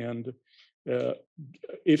 And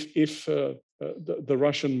if the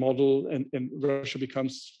Russian model and Russia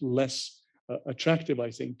becomes less attractive,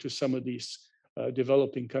 I think, to some of these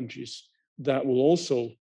developing countries, that will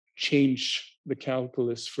also change the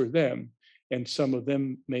calculus for them. And some of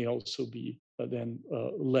them may also be then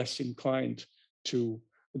less inclined to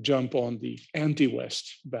jump on the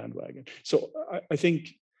anti-West bandwagon. So I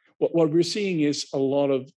think what we're seeing is a lot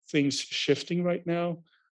of things shifting right now.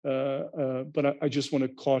 But I just want to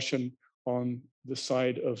caution on the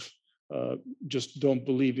side of just don't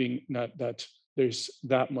believing that there's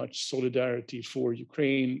that much solidarity for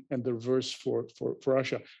Ukraine and the reverse for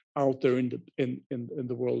Russia out there in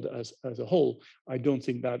the world as a whole. I don't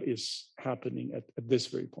think that is happening at this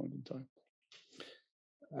very point in time.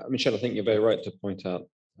 Michelle, I think you're very right to point out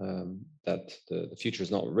that the future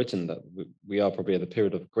is not written, that we are probably at a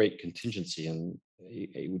period of great contingency, and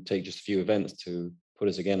it would take just a few events to put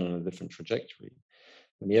us again on a different trajectory.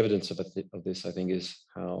 And the evidence of this, I think, is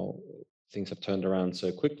how things have turned around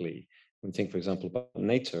so quickly. When we think, for example, about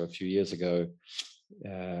NATO a few years ago,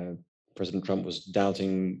 President Trump was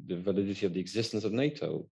doubting the validity of the existence of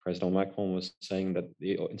NATO. President Macron was saying that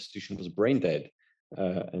the institution was brain dead.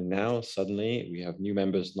 And now suddenly we have new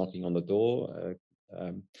members knocking on the door.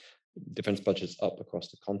 Defense budgets up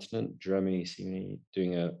across the continent. Germany seemingly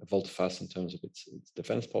doing a volte-face in terms of its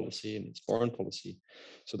defense policy and its foreign policy.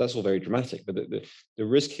 So that's all very dramatic. But the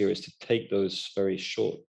risk here is to take those very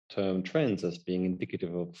short-term trends as being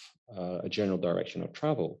indicative of a general direction of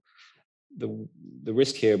travel. The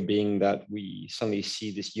risk here being that we suddenly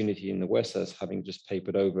see this unity in the West as having just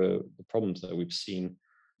papered over the problems that we've seen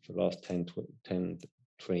for the last 10,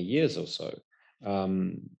 20 years or so.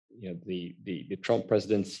 The Trump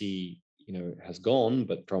presidency, has gone,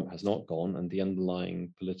 but Trump has not gone, and the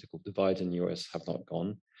underlying political divides in the US have not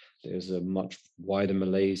gone. There's a much wider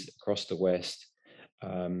malaise across the West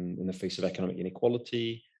in the face of economic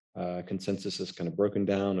inequality. Consensus has kind of broken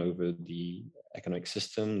down over the economic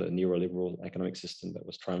system, the neoliberal economic system that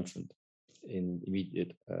was triumphant in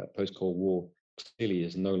immediate post-Cold War, clearly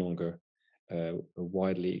is no longer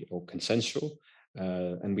widely or consensual.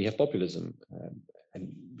 And we have populism. And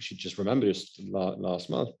we should just remember just last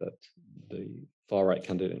month that the far-right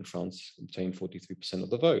candidate in France obtained 43% of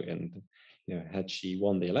the vote. And had she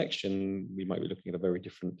won the election, we might be looking at a very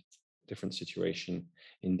different situation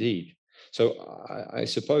indeed. So I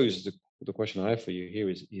suppose the question I have for you here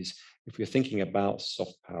is if we're thinking about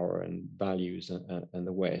soft power and values and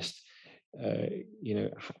the West,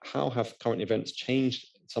 how have current events changed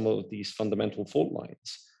some of these fundamental fault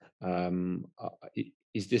lines?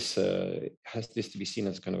 Has this to be seen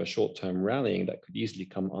as kind of a short-term rallying that could easily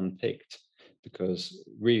come unpicked? Because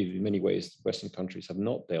really, in many ways, Western countries have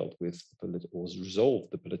not dealt with or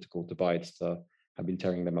resolved the political divides that have been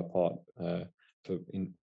tearing them apart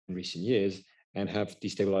in recent years, and have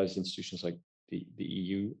destabilized institutions like the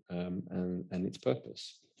EU and its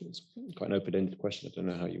purpose. It's quite an open-ended question. I don't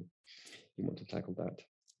know how you want to tackle that.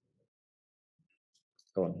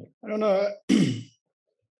 Go on. I don't know.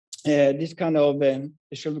 This kind of,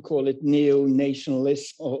 shall we call it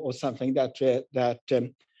neo-nationalism or something that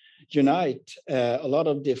unite a lot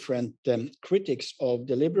of different critics of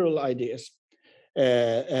the liberal ideas.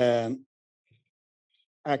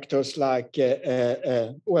 Actors like,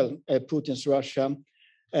 Putin's Russia,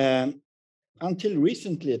 until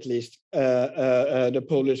recently at least, the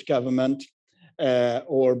Polish government,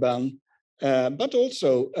 Orban, but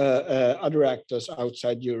also other actors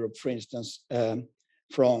outside Europe, for instance,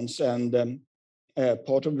 France. And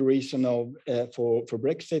part of the reason for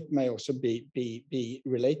Brexit may also be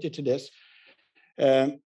related to this.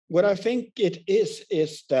 What I think it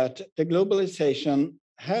is that the globalization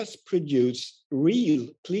has produced real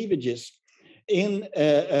cleavages in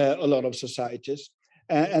a lot of societies.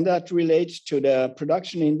 And that relates to the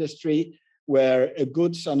production industry, where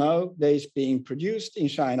goods are nowadays being produced in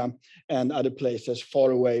China and other places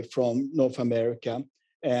far away from North America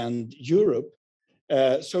and Europe.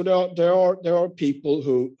 So there are people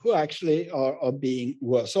who actually are being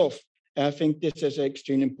worse off. I think this is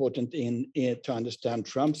extremely important to understand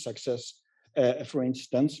Trump's success, for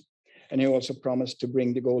instance. And he also promised to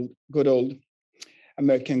bring the good old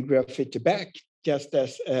American graffiti back, just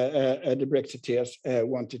as the Brexiteers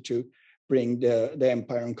wanted to bring the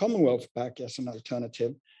Empire and Commonwealth back as an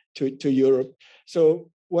alternative to Europe. So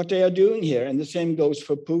what they are doing here, and the same goes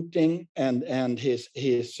for Putin and his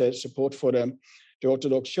support for the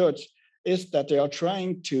Orthodox Church, is that they are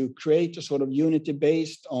trying to create a sort of unity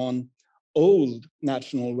based on old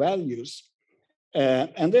national values.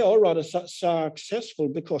 And they are rather successful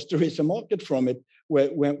because there is a market from it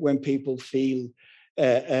when people feel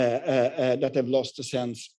that they've lost a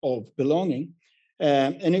sense of belonging.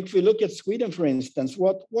 And if we look at Sweden, for instance,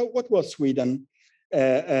 what was Sweden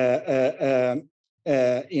during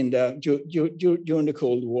the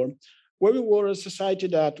Cold War? Well, we were a society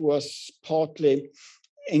that was partly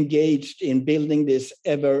engaged in building this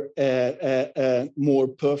ever more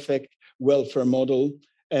perfect welfare model,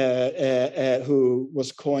 who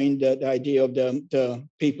was coined the idea of the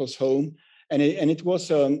people's home. And it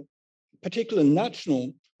was a particular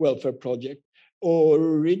national welfare project, or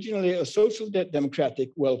originally a social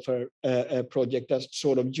democratic welfare project that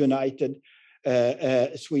sort of united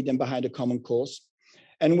Sweden behind a common cause.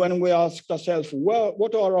 And when we asked ourselves, well,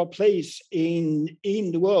 what are our place in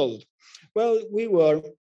the world? Well, we were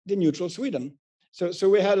the neutral Sweden. So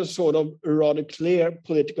we had a sort of rather clear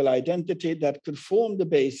political identity that could form the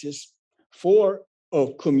basis for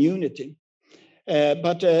a community.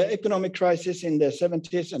 But economic crisis in the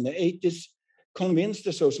 70s and the 80s convinced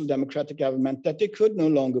the social democratic government that they could no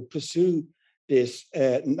longer pursue this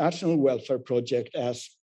national welfare project as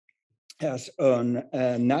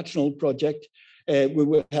a national project. We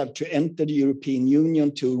would have to enter the European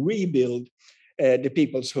Union to rebuild the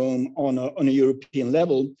people's home on a European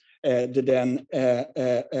level. The then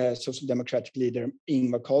social democratic leader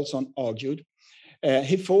Ingvar Carlsson argued.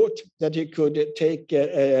 He thought that he could take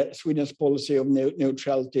Sweden's policy of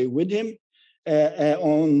neutrality with him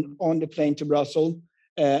on the plane to Brussels,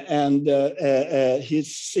 and he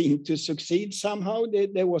seemed to succeed somehow.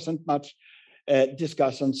 There wasn't much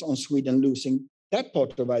discussions on Sweden losing that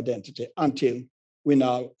part of identity until we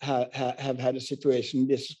now have had a situation,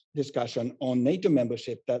 this discussion on NATO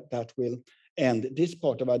membership that will end this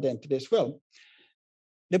part of identity as well.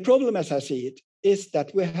 The problem, as I see it, is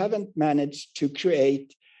that we haven't managed to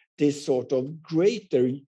create this sort of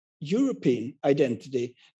greater European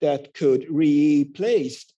identity that could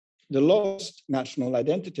replace the lost national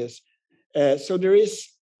identities. So there is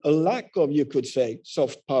a lack of, you could say,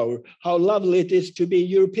 soft power. How lovely it is to be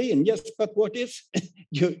European. Yes, but what is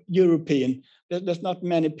European? There's not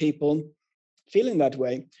many people feeling that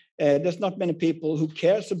way. There's not many people who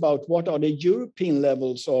cares about what are the European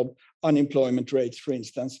levels of unemployment rates, for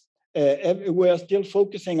instance. We are still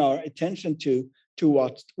focusing our attention to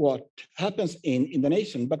what happens in the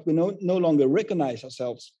nation, but we no longer recognize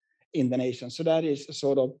ourselves in the nation. So that is a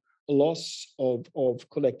sort of loss of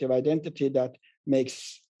collective identity that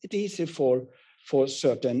makes it easy for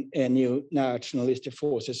certain new nationalistic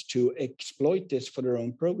forces to exploit this for their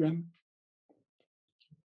own program.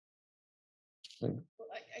 Well,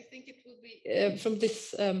 I think it will be from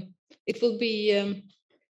this. It will be.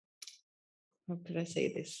 How could I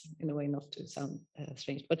say this in a way not to sound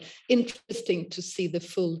strange, but interesting to see the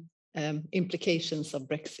full implications of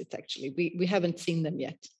Brexit. Actually, we haven't seen them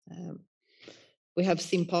yet. We have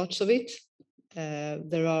seen parts of it.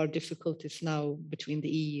 There are difficulties now between the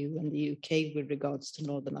EU and the UK with regards to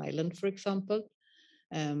Northern Ireland, for example.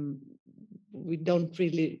 We don't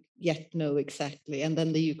really yet know exactly. And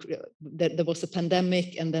then there was a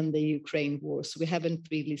pandemic, and then the Ukraine war. So we haven't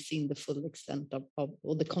really seen the full extent of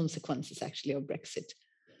all the consequences actually of Brexit.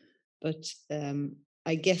 But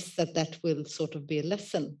I guess that will sort of be a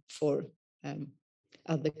lesson for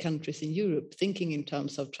other countries in Europe, thinking in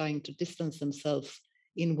terms of trying to distance themselves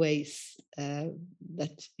in ways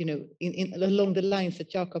that, you know, along the lines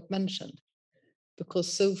that Jakob mentioned,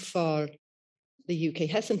 because so far the UK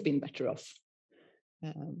hasn't been better off.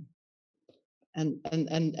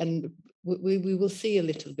 And we will see a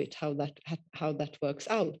little bit how that works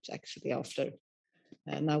out actually after.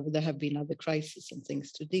 Now there have been other crises and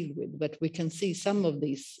things to deal with, but we can see some of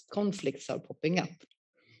these conflicts are popping up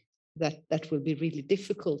that will be really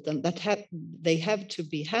difficult, and they have to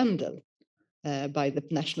be handled by the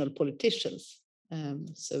national politicians.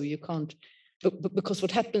 So you can't, because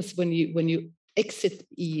what happens when you exit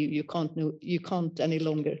EU, you can't any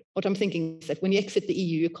longer. What I'm thinking is that when you exit the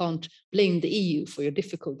EU, you can't blame the EU for your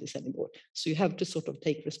difficulties anymore. So you have to sort of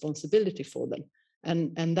take responsibility for them,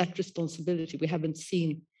 and that responsibility we haven't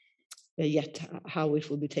seen yet how it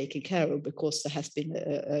will be taken care of, because there has been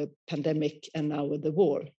a pandemic and now with the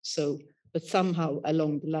war. So, but somehow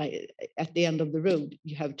along the line, at the end of the road,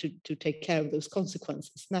 you have to take care of those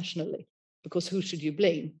consequences nationally, because who should you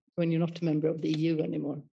blame when you're not a member of the EU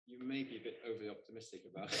anymore? You may be a bit overly optimistic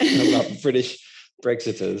about British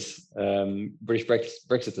Brexiters. British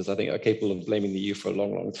Brexiters, I think, are capable of blaming the EU for a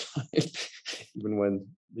long, long time, even when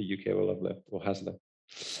the UK will have left or has left.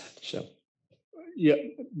 Kjell.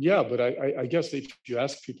 Yeah, but I guess if you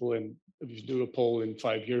ask people, and if you do a poll in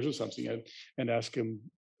 5 years or something, and ask them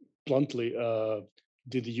bluntly,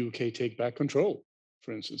 did the UK take back control,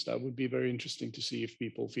 for instance, that would be very interesting to see if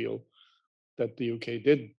people feel that the UK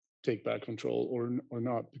did take back control or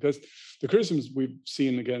not, because the criticisms we've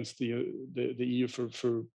seen against the EU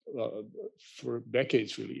for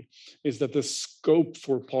decades really is that the scope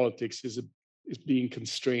for politics is being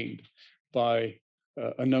constrained by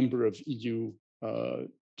a number of EU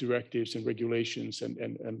directives and regulations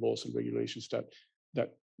and laws and regulations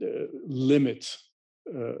that limit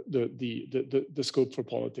the scope for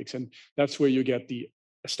politics, and that's where you get the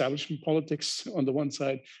establishment politics on the one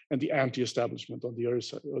side and the anti-establishment on the other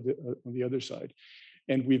side. On the other side,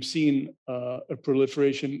 and we've seen a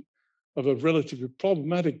proliferation of a relatively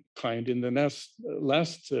problematic kind in the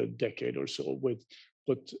last decade or so, with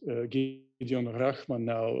what Gideon Rachman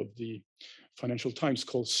now of the Financial Times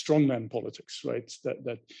calls strongman politics, right?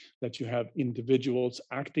 That you have individuals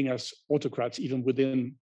acting as autocrats even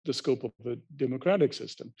within the scope of a democratic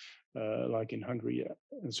system, like in Hungary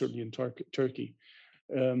and certainly in Turkey.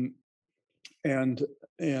 And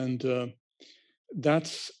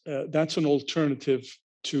that's an alternative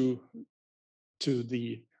to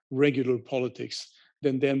the regular politics,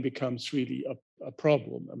 then becomes really a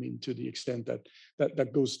problem. I mean, to the extent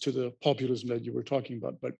that goes to the populism that you were talking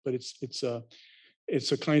about, but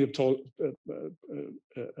it's a kind of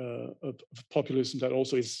populism that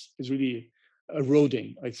also is really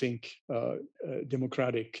eroding, I think,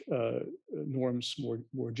 democratic norms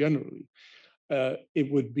more generally. It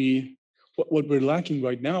would be what we're lacking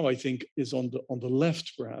right now, I think, is on the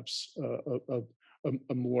left, perhaps,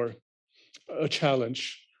 a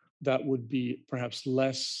challenge that would be perhaps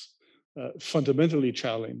less fundamentally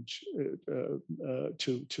challenge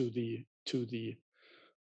to the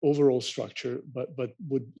overall structure, but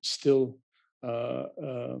would still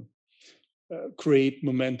create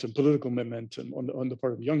momentum, political momentum on the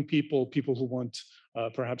part of young people who want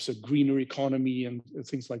perhaps a greener economy and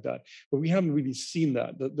things like that. But we haven't really seen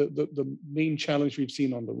that. The main challenge we've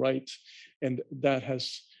seen on the right, and that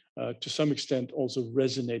has to some extent also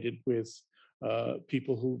resonated with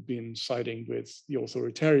people who've been siding with the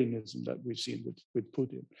authoritarianism that we've seen with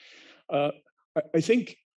Putin. I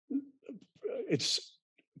think it's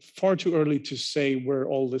far too early to say where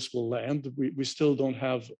all this will land. We still don't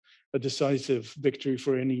have a decisive victory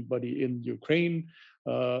for anybody in Ukraine,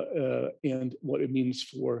 and what it means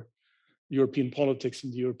for European politics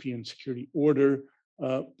and the European security order.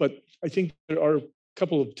 But I think there are a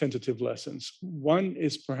couple of tentative lessons. One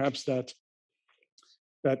is perhaps that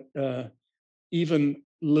even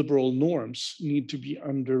liberal norms need to be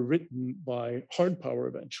underwritten by hard power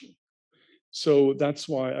eventually. So that's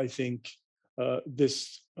why I think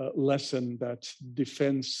this lesson that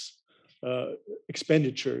defense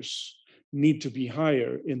expenditures need to be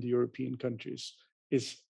higher in the European countries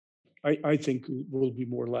is, I think, will be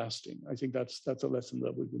more lasting. I think that's a lesson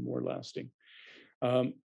that will be more lasting.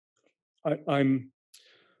 I'm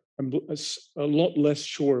a lot less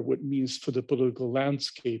sure what it means for the political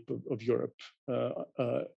landscape of Europe,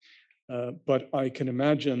 but I can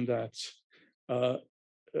imagine that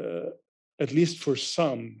at least for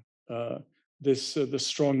some, the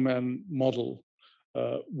strongman model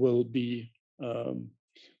will be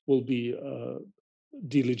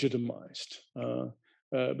delegitimized,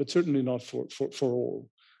 but certainly not for all,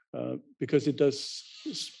 because it does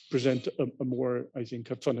present a more, I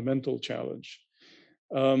think, a fundamental challenge.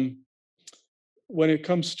 When it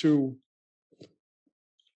comes to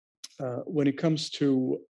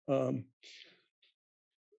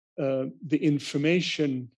the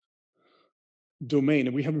information domain,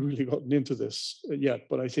 and we haven't really gotten into this yet,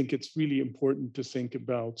 but I think it's really important to think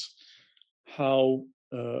about how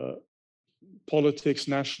politics,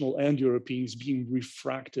 national and European, is being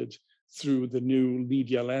refracted through the new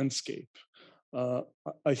media landscape.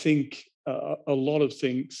 I think a lot of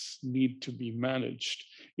things need to be managed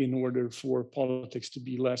in order for politics to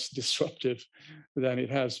be less disruptive than it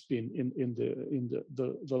has been in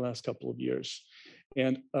the last couple of years.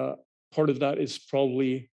 And part of that is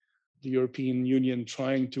probably the European Union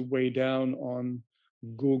trying to weigh down on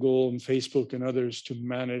Google and Facebook and others to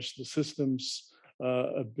manage the systems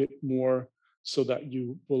a bit more, so that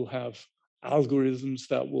you will have algorithms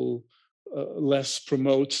that will less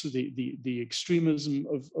promote the extremism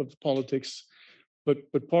of politics.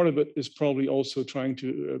 But part of it is probably also trying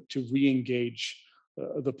to re-engage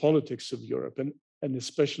the politics of Europe, and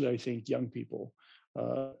especially, I think, young people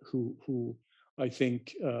who I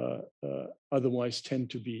think otherwise tend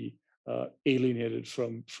to be alienated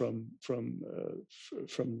from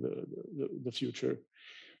the future.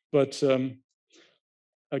 But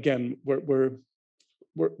again,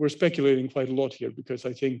 we're speculating quite a lot here, because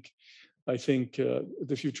I think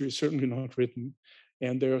the future is certainly not written,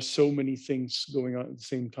 and there are so many things going on at the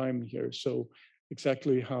same time here. So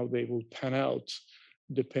exactly how they will pan out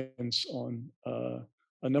depends on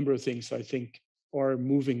a number of things I think are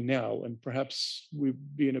moving now, and perhaps we'd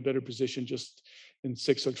be in a better position just in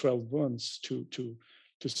 6 or 12 months to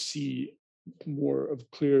see more of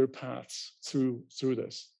clear paths through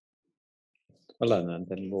this. Malena, and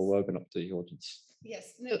then we'll open up to the audience.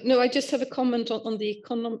 Yes, no, I just have a comment on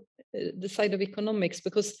the side of economics,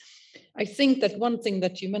 because I think that one thing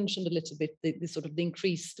that you mentioned a little bit, the sort of the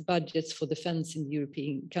increased budgets for defense in the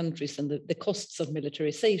European countries and the costs of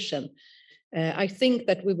militarization. I think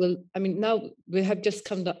that we will, I mean, now we have just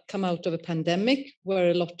come out of a pandemic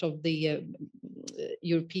where a lot of the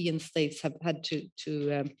European states have had to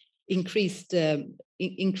increase their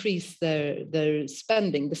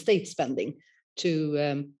spending, the state spending,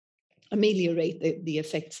 to ameliorate the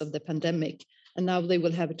effects of the pandemic. And now they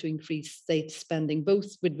will have to increase state spending,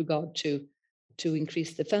 both with regard to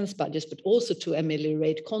increase defense budgets, but also to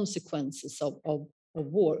ameliorate consequences of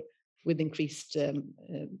war, with increased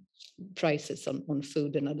prices on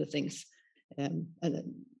food and other things, and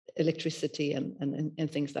electricity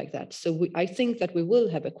and things like that. So I think that we will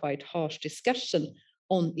have a quite harsh discussion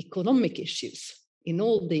on economic issues in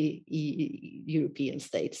all the European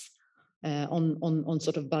states, on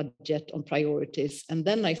sort of budget, on priorities. And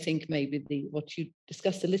then I think maybe what you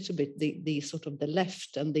discussed a little bit, the sort of the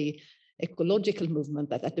left and the ecological movement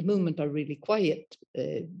that at the moment are really quiet,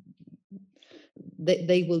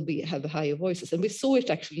 they will have higher voices. And we saw it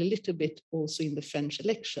actually a little bit also in the French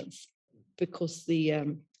elections, because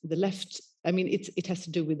the left, I mean, it has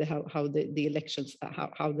to do with how the elections,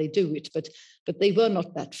 how they do it, but they were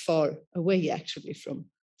not that far away actually from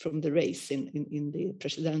the race in the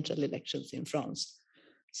presidential elections in France.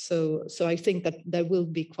 So I think that there will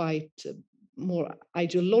be quite more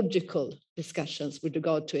ideological discussions with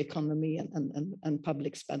regard to economy and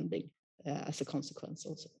public spending as a consequence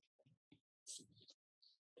also.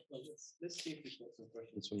 Well, let's see if we've got some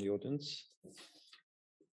questions from the audience.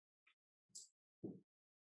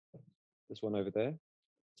 There's one over there.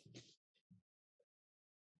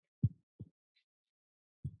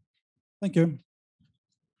 Thank you.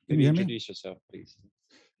 Can you introduce yourself, please?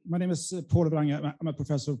 My name is Paul Wrange. I'm a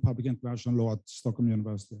professor of public international law at Stockholm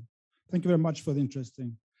University. Thank you very much for the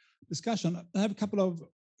interesting discussion. I have a couple of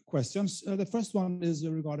questions. The first one is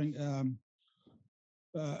regarding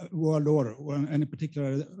world order, and in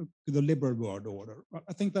particular, the liberal world order.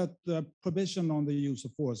 I think that the prohibition on the use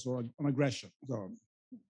of force or on aggression, so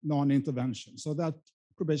non-intervention, so that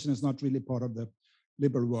prohibition is not really part of the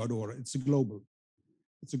liberal world order. It's a global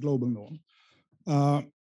norm.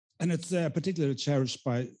 And it's particularly cherished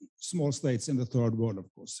by small states in the third world,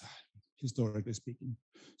 of course, historically speaking.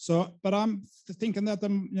 So, but I'm thinking that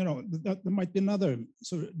that there might be another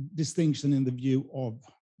sort of distinction in the view of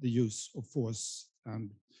the use of force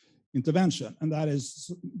and intervention, and that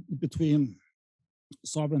is between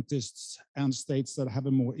sovereigntists and states that have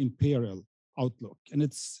a more imperial outlook. And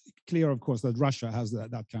it's clear, of course, that Russia has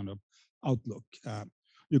that kind of outlook.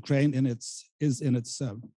 Ukraine is in its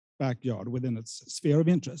backyard, within its sphere of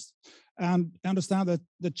interest. And I understand that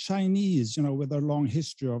the Chinese, with their long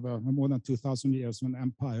history of more than 2,000 years of an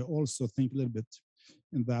empire, also think a little bit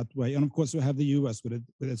in that way. And of course, we have the US with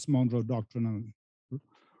its Monroe Doctrine and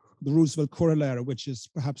the Roosevelt Corollary, which is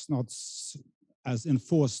perhaps not as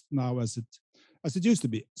enforced now as it used to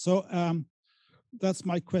be. So that's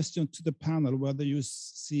my question to the panel, whether you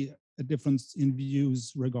see a difference in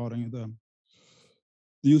views regarding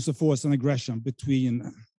the use of force and aggression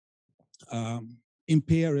between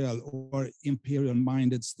imperial or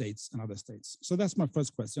imperial-minded states and other states. So that's my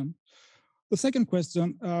first question. The second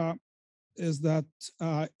question is that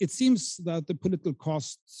it seems that the political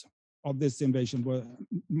costs of this invasion were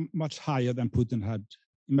much higher than Putin had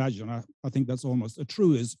imagined. I think that's almost a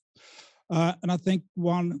truism. And I think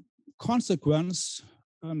one consequence,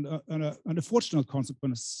 and an unfortunate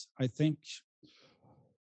consequence, I think,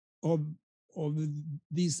 of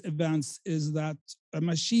these events is that a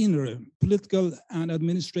machinery, political and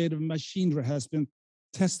administrative machinery, has been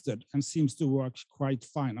tested and seems to work quite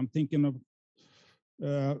fine. I'm thinking of,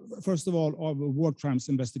 first of all, of war crimes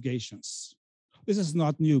investigations. This is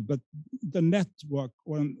not new, but the network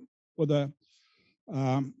or the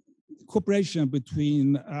cooperation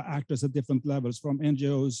between actors at different levels, from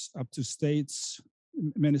NGOs up to states,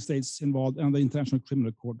 many states involved, and the International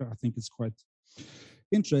Criminal Court, I think is quite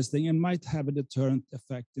interesting and might have a deterrent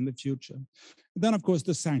effect in the future. Then, of course,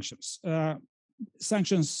 the sanctions.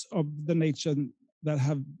 Sanctions of the nature that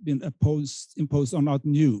have been imposed are not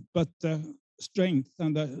new, but the strength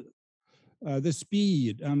and the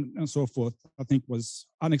speed and so forth, I think, was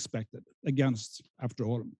unexpected against, after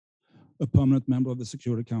all, a permanent member of the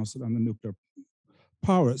Security Council and the nuclear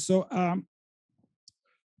power. So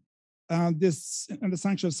the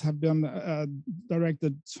sanctions have been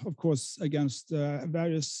directed, of course, against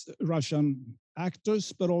various Russian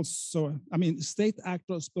actors, but also, I mean, state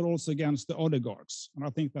actors, but also against the oligarchs. And I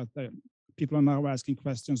think that people are now asking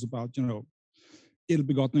questions about, you know,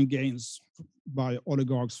 ill-begotten gains by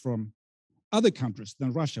oligarchs from other countries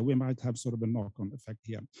than Russia. We might have sort of a knock-on effect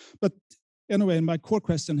here. But anyway, my core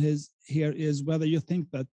question here is whether you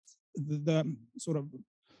think that the sort of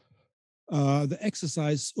the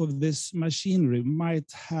exercise of this machinery might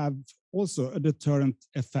have also a deterrent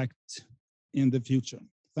effect in the future.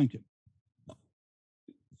 Thank you.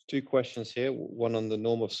 Two questions here, one on the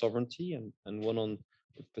norm of sovereignty and one on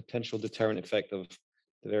the potential deterrent effect of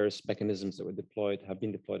the various mechanisms that have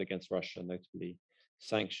been deployed against Russia, notably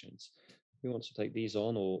sanctions. Who wants to take these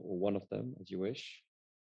on, or one of them, as you wish?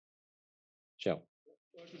 Kjell.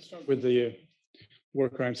 I can start with the war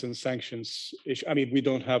crimes and sanctions issue. I mean, we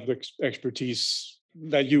don't have the expertise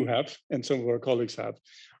that you have and some of our colleagues have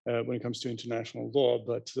when it comes to international law,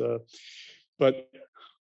 but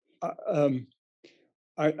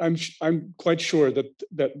I'm quite sure that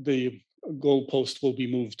the goalpost will be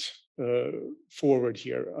moved forward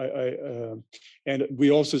here. And we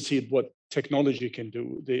also see what technology can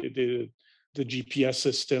do. The GPS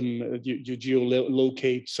system, you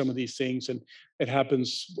geolocate some of these things, and it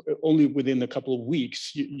happens only within a couple of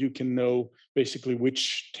weeks. You can know basically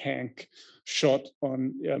which tank shot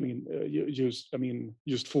on,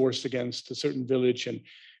 used force against a certain village, and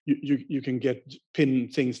you can pin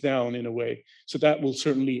things down in a way. So that will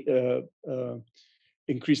certainly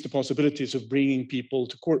increase the possibilities of bringing people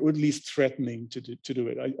to court, or at least threatening to do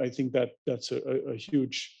it. I think that's a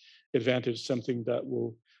huge advantage, something that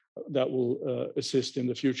will assist in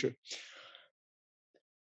the future.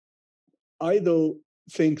 I, though,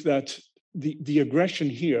 think that the aggression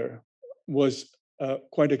here was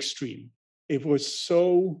quite extreme. It was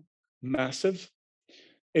so massive.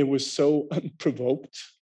 It was so unprovoked.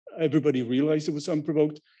 Everybody realized it was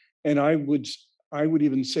unprovoked. And I would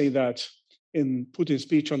even say that in Putin's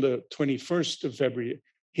speech on the 21st of February,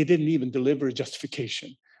 he didn't even deliver a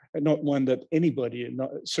justification, and not one that anybody,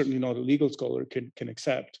 certainly not a legal scholar, can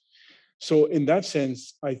accept. So in that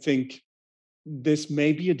sense, I think this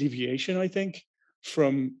may be a deviation, I think,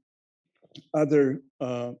 from other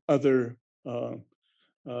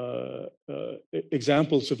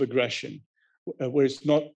examples of aggression, where it's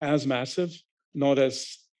not as massive, not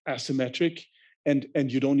as asymmetric,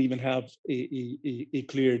 and you don't even have a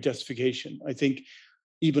clear justification. I think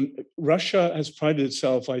even Russia has prided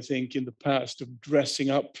itself, I think, in the past of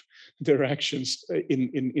dressing up their actions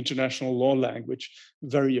in international law language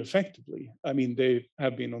very effectively. I mean, they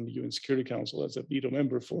have been on the UN Security Council as a veto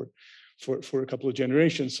member for a couple of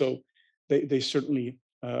generations, so they certainly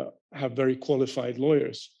have very qualified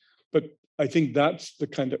lawyers. But I think that's the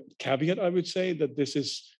kind of caveat I would say, that this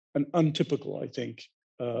is an untypical, I think,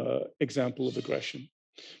 example of aggression.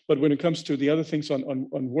 But when it comes to the other things on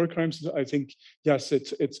war crimes, I think, yes,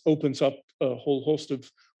 it opens up a whole host of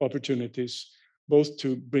opportunities, both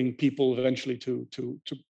to bring people eventually to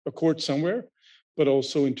a court somewhere, but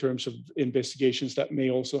also in terms of investigations that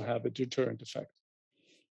may also have a deterrent effect.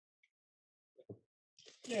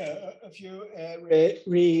 Yeah, a few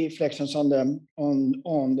reflections on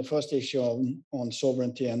the first issue on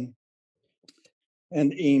sovereignty and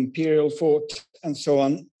imperial thought and so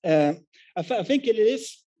on. I think it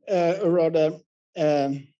is a rather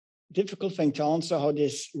difficult thing to answer how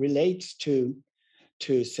this relates to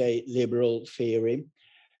say liberal theory.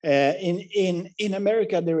 In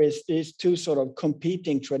America, there is these two sort of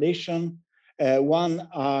competing tradition. One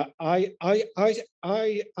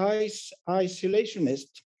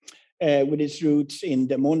isolationist with its roots in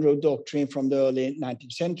the Monroe Doctrine from the early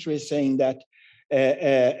 19th century, saying that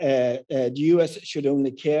the US should only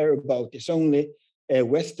care about its only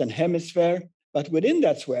Western hemisphere, but within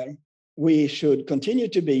that sphere, we should continue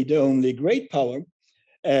to be the only great power.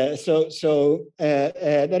 So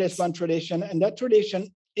that is one tradition, and that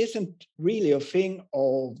tradition isn't really a thing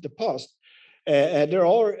of the past. There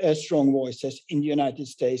are strong voices in the United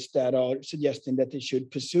States that are suggesting that they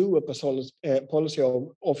should pursue a policy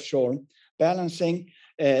of offshore balancing,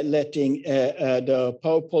 letting the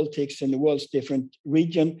power politics in the world's different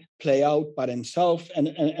region play out by themselves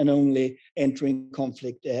and only entering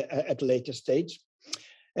conflict at a later stage.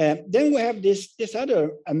 Then we have this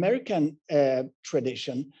other American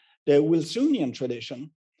tradition, the Wilsonian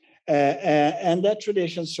tradition. And that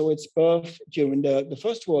tradition saw its birth during the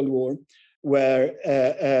First World War, where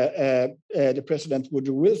the President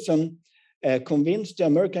Woodrow Wilson convinced the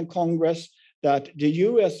American Congress that the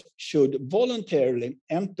US should voluntarily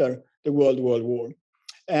enter the World War.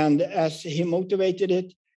 And as he motivated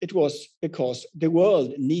it, it was because the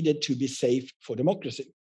world needed to be safe for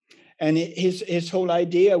democracy. And his whole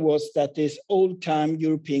idea was that this old-time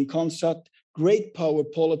European concept, great power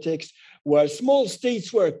politics, where small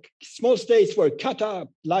states were cut up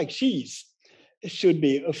like cheese, should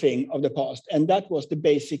be a thing of the past. And that was the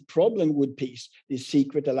basic problem with peace, these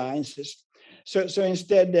secret alliances. So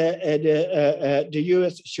instead, the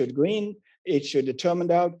US should go in, it should determine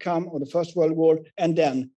the outcome of the First World War, and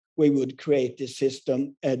then we would create this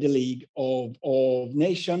system, the League of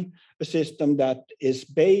Nations, a system that is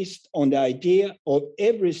based on the idea of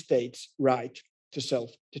every state's right to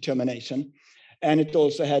self-determination. And it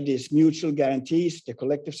also had these mutual guarantees, the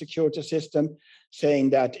collective security system, saying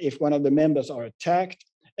that if one of the members are attacked,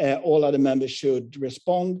 all other members should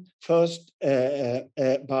respond first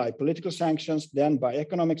by political sanctions, then by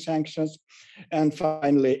economic sanctions. And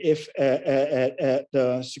finally, if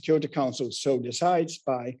the Security Council so decides,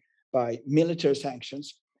 by military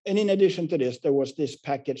sanctions. And in addition to this, there was this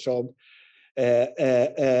package of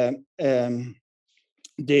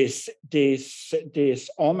this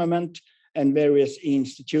armament and various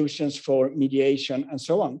institutions for mediation and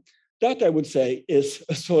so on. That, I would say, is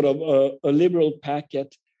a sort of a liberal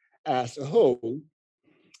packet as a whole.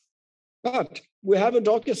 But we have a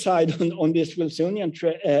darker side on this Wilsonian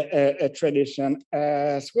tradition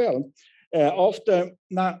as well. After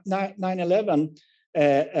 9/11,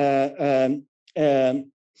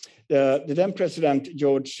 the then President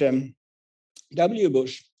George W.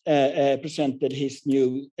 Bush presented his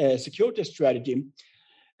new security strategy,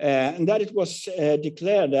 and that it was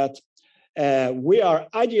declared that we are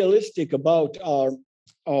idealistic about our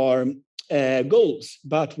goals,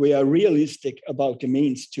 but we are realistic about the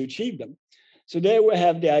means to achieve them. So there we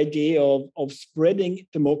have the idea of spreading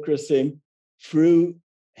democracy through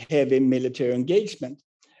heavy military engagement.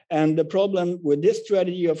 And the problem with this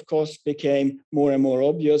strategy, of course, became more and more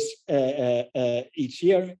obvious each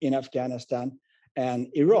year in Afghanistan and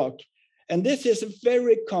Iraq. And this is a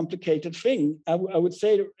very complicated thing, I would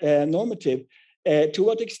say normative. To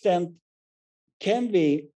what extent can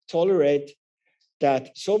we tolerate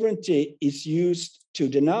that sovereignty is used to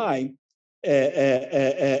deny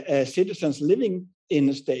citizens living in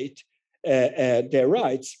a state their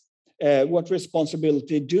rights? What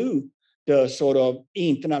responsibility do the sort of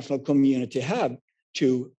international community have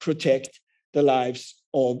to protect the lives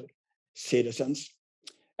of citizens?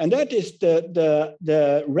 And that is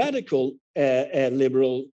the radical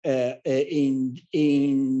liberal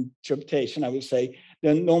interpretation, I would say,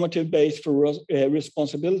 the normative base for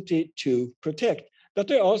responsibility to protect, that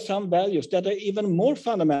there are some values that are even more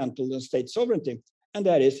fundamental than state sovereignty, and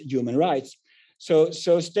that is human rights. So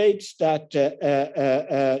states that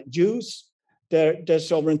use their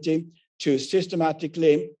sovereignty to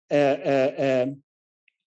systematically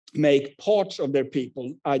make parts of their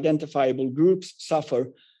people, identifiable groups,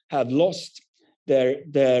 suffer, have lost their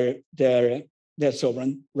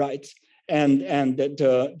sovereign rights, and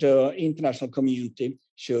the international community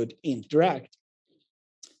should interact.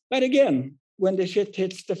 But again, when the shit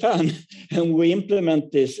hits the fan and we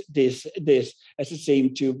implement this as it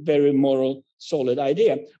seemed to very moral, solid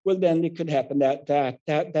idea, well, then it could happen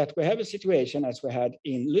that we have a situation as we had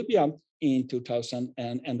in Libya in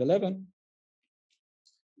 2011.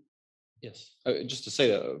 Yes, just to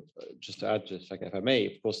say that, just to add, just if I may,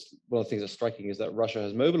 of course, one of the things that's striking is that Russia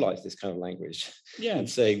has mobilized this kind of language and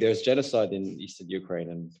saying there's genocide in eastern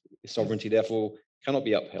Ukraine and sovereignty therefore cannot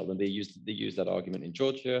be upheld, and they use that argument in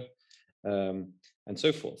Georgia and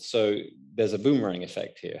so forth. So there's a boomerang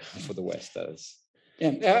effect here for the West.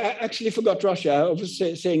 Yeah, I actually forgot Russia. I was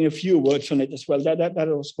saying a few words on it as well. That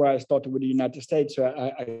was why I started with the United States, so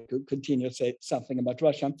I could continue to say something about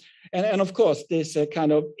Russia. And of course, this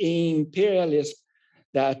kind of imperialism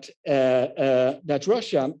that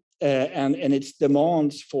Russia and its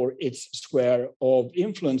demands for its sphere of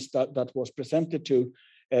influence that was presented to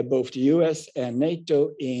both the US and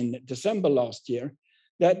NATO in December last year,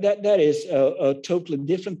 that is a totally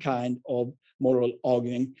different kind of moral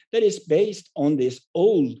arguing that is based on this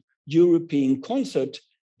old European concert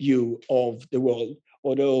view of the world,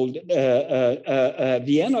 or the old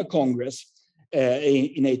Vienna Congress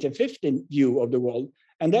in 1815 view of the world.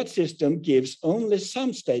 And that system gives only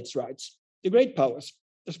some states rights, the great powers.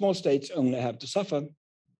 The small states only have to suffer.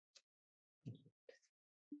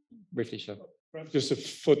 Briefly, sure. Just a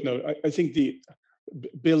footnote. I think the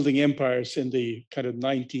building empires in the kind of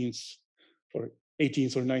 19th or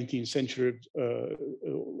 18th or 19th century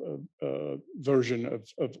version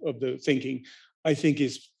of the thinking, I think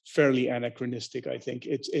is fairly anachronistic. I think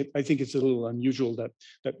it's a little unusual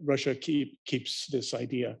that Russia keeps this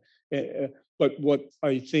idea. But what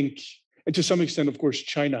I think, and to some extent, of course,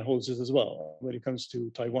 China holds it as well when it comes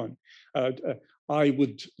to Taiwan. I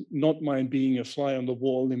would not mind being a fly on the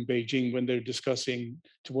wall in Beijing when they're discussing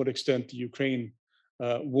to what extent the Ukraine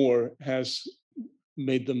war has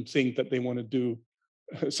made them think that they want to do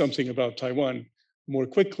something about Taiwan more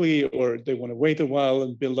quickly, or they want to wait a while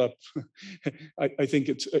and build up. I think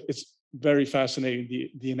it's very fascinating,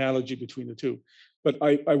 the analogy between the two. But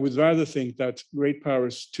I would rather think that great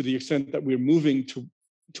powers, to the extent that we're moving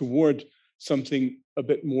toward something a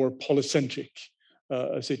bit more polycentric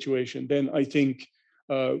situation, then I think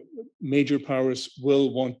major powers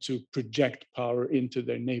will want to project power into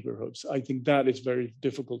their neighborhoods. I think that is very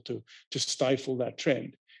difficult to stifle that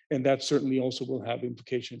trend. And that certainly also will have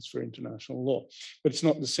implications for international law. But it's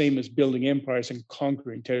not the same as building empires and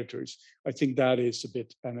conquering territories. I think that is a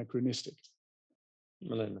bit anachronistic.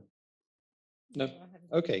 Malena? No?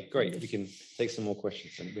 Okay, great. We can take some more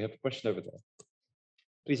questions. And we have a question over there.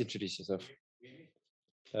 Please introduce yourself.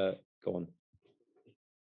 Go on.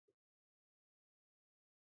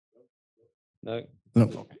 No?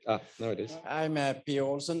 No. No, it is. I'm P.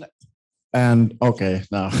 Olsen. And okay,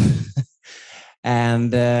 now.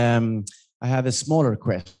 And I have a smaller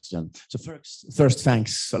question. So first,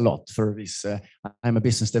 thanks a lot for this. I'm a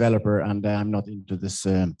business developer, and I'm not into this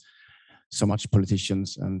so much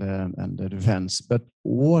politicians and defense. But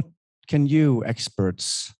what can you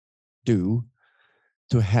experts do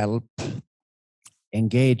to help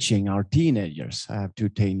engaging our teenagers? I have two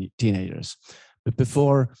teenagers, but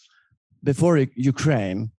before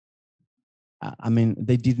Ukraine, I mean,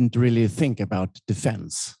 they didn't really think about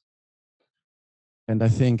defense. And I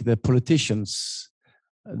think the politicians,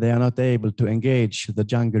 they are not able to engage the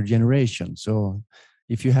younger generation. So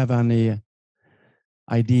if you have any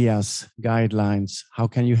ideas, guidelines, how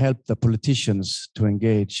can you help the politicians to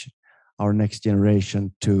engage our next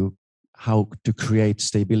generation to how to create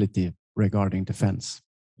stability regarding defense?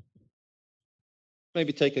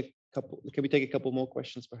 Maybe take a couple. Can we take a couple more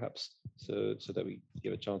questions, perhaps, so that we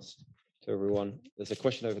give a chance to everyone? There's a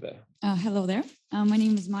question over there. Hello there. My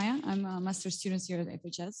name is Maya. I'm a master's student here at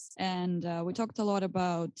FHS, and we talked a lot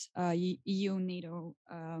about EU NATO.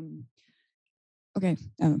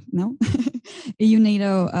 No, EU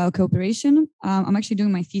NATO cooperation. I'm actually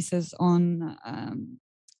doing my thesis on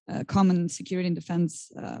common security and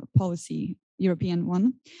defense policy, European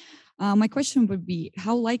one. My question would be,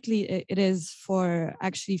 how likely it is for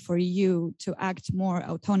EU to act more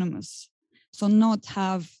autonomous, so not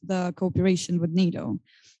have the cooperation with NATO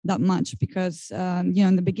that much, because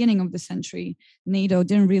in the beginning of the century, NATO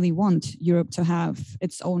didn't really want Europe to have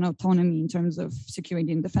its own autonomy in terms of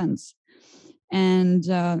security and defense. And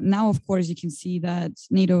now, of course, you can see that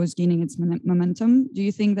NATO is gaining its momentum. Do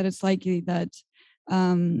you think that it's likely that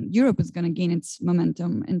Europe is going to gain its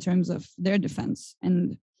momentum in terms of their defense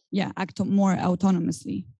and act more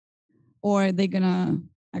autonomously? Or are they going to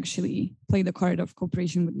actually play the card of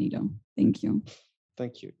cooperation with NATO? Thank you.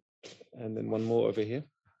 Thank you. And then one more over here.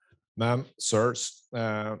 Ma'am, sirs,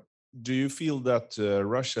 do you feel that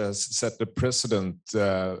Russia has set the precedent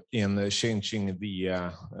in changing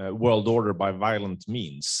the world order by violent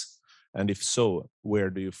means? And if so, where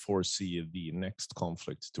do you foresee the next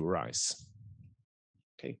conflict to arise?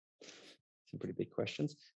 Okay, some pretty big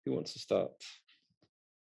questions. Who wants to start?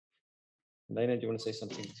 Malena, do you want to say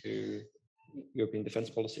something to European defense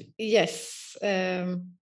policy? Yes.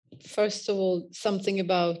 First of all, something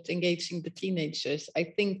about engaging the teenagers. I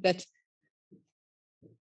think that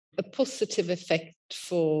a positive effect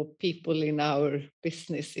for people in our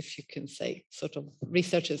business, if you can say, sort of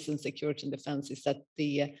researchers in security and defense, is that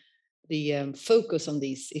the focus on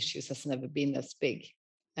these issues has never been as big.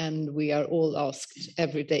 And we are all asked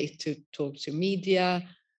every day to talk to media,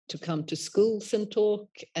 to come to schools and talk,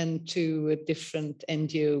 and to different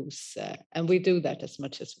NGOs. And we do that as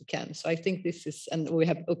much as we can. So I think this is, and we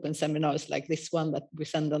have open seminars like this one that we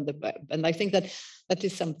send on the web. And I think that that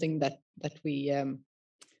is something that we,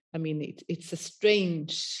 I mean, it's a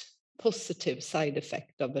strange positive side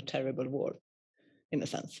effect of a terrible war, in a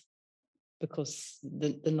sense, because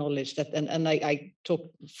the knowledge that, and I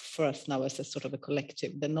talk for us now as a sort of a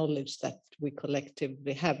collective, the knowledge that we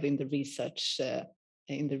collectively have in the research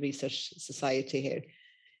society here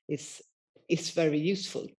is very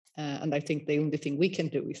useful. And I think the only thing we can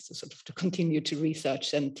do is to sort of to continue to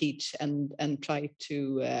research and teach and try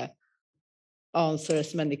to answer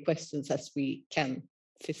as many questions as we can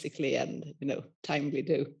physically and timely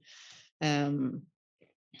do,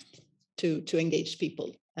 to engage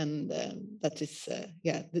people. And that is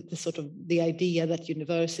the sort of the idea that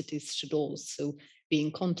universities should also be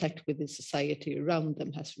in contact with the society around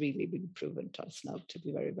them has really been proven to us now to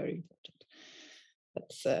be very, very important.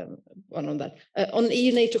 That's one on that. On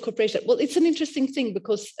EU-NATO cooperation, well, it's an interesting thing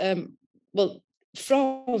because,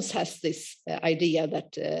 France has this idea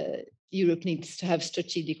that Europe needs to have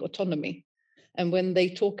strategic autonomy. And when they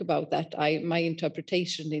talk about that, my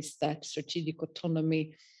interpretation is that strategic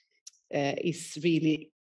autonomy is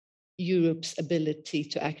really Europe's ability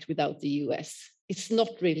to act without the US. It's not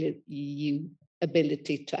really EU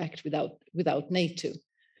ability to act without NATO,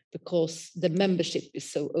 because the membership is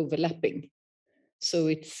so overlapping. So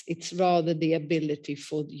it's rather the ability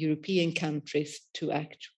for the European countries to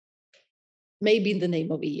act, maybe in the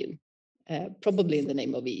name of EU, probably in the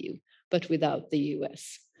name of EU, but without the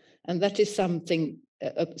US. And that is something,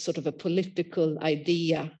 a sort of a political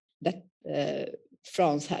idea that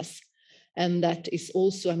France has. And that is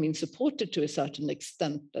also, I mean, supported to a certain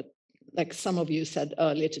extent, that, like some of you said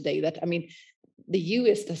earlier today, that, I mean, the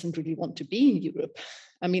US doesn't really want to be in Europe.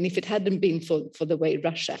 I mean, if it hadn't been for the way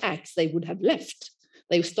Russia acts, they would have left.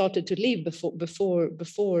 They started to leave before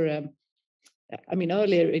I mean,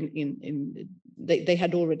 earlier they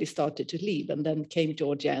had already started to leave, and then came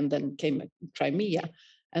Georgia, and then came Crimea,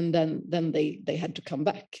 and then they had to come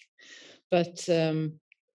back. But so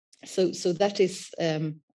that is,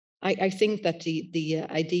 I think that the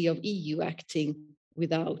idea of EU acting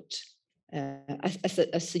without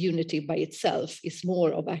as a unity by itself is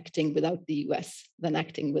more of acting without the US than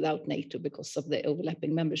acting without NATO, because of the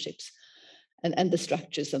overlapping memberships and the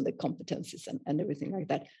structures and the competencies and everything like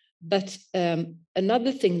that. But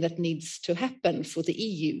another thing that needs to happen for the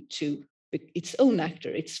EU to be its own actor,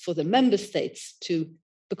 it's for the member states to,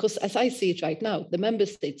 because as I see it right now, the member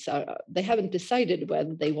states they haven't decided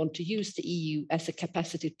whether they want to use the EU as a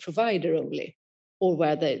capacity provider only, or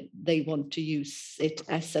whether they want to use it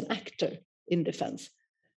as an actor in defense.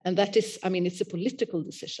 And that is, I mean, it's a political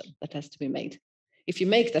decision that has to be made. If you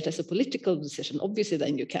make that as a political decision, obviously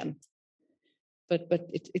then you can. But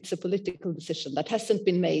it's a political decision that hasn't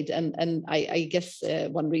been made, and I guess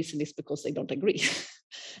one reason is because they don't agree.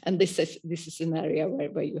 And this is an area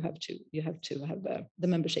where you have to have the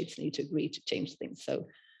member states need to agree to change things. So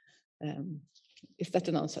is that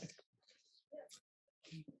an answer?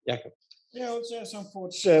 Yeah. Yeah, I also have some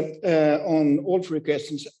thoughts on all three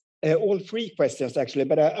questions actually,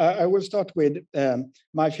 but I will start with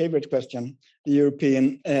my favorite question: the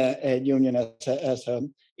European Union as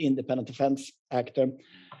an independent defense actor.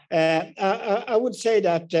 I would say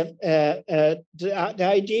that the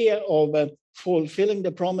idea of fulfilling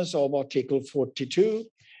the promise of Article 42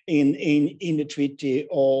 in the Treaty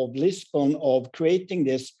of Lisbon of creating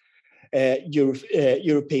this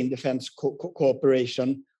European defense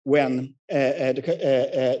cooperation when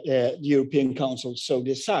the European Council so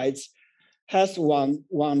decides, has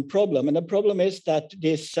one problem. And the problem is that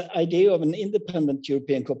this idea of an independent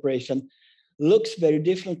European cooperation looks very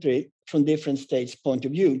differently from different states' point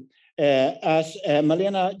of view. As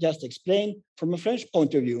Malena just explained, from a French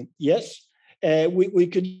point of view, yes, we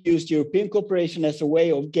could use European cooperation as a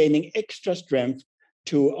way of gaining extra strength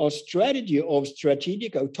to our strategy of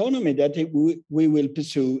strategic autonomy that we will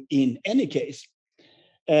pursue in any case.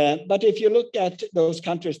 But if you look at those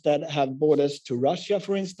countries that have borders to Russia,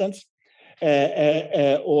 for instance,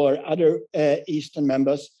 or other Eastern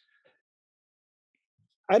members,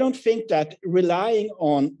 I don't think that relying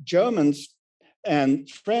on Germans and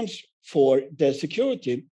French for their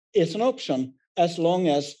security is an option as long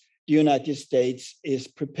as the United States is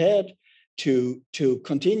prepared to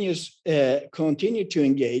continue to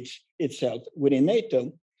engage itself within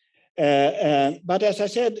NATO. But as I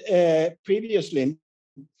said previously,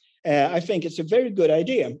 I think it's a very good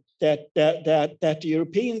idea that the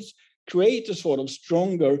Europeans create a sort of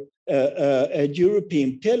stronger a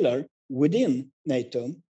European pillar within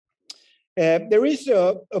NATO. There is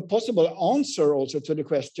a possible answer also to the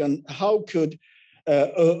question, how could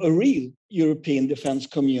a real European defense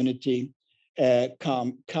community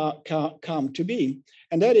come to be?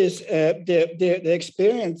 And that is the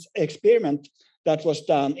experiment that was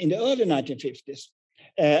done in the early 1950s.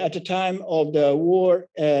 At the time of the war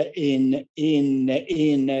in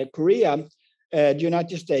Korea, the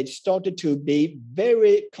United States started to be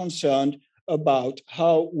very concerned about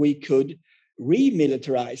how we could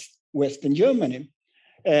remilitarize Western Germany.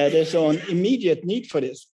 There's an immediate need for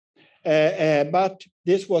this. But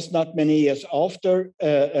this was not many years after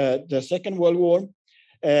the Second World War,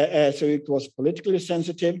 so it was politically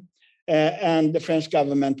sensitive, and the French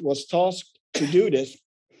government was tasked to do this.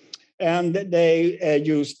 And they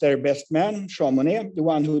used their best man, Jean Monnet, the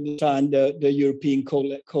one who designed the European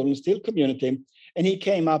coal and steel community, and he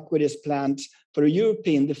came up with his plans for a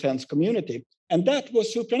European defense community. And that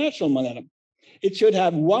was supernatural, Malena. It should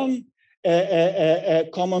have one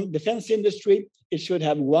common defense industry. It should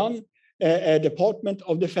have one Department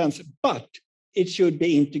of Defense, but it should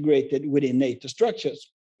be integrated within NATO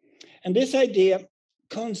structures. And this idea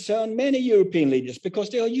concerned many European leaders because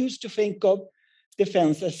they are used to think of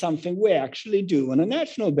defense as something we actually do on a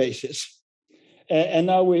national basis. And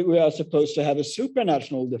now we are supposed to have a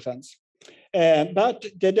supranational defense. But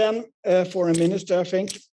the then foreign minister, I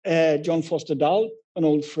think, John Foster Dulles, an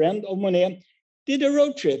old friend of Monnet, did a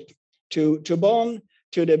road trip to Bonn,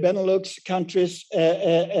 to the Benelux countries'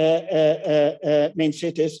 main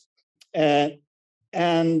cities,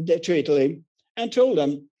 and to Italy, and told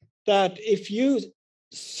them that if you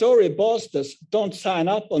sorry bastards don't sign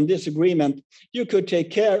up on this agreement, you could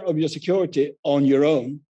take care of your security on your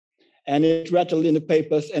own. And it rattled in the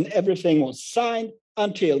papers, and everything was signed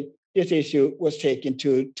until this issue was taken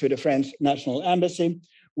to the French National Embassy,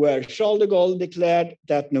 where Charles de Gaulle declared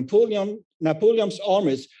that Napoleon's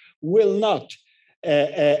armies will not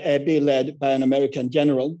be led by an American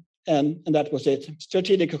general, and that was it.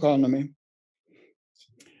 Strategic economy.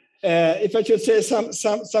 If I should say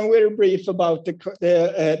some very brief about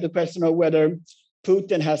the question of whether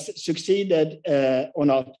Putin has succeeded or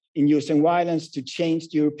not in using violence to change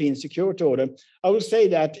the European security order, I will say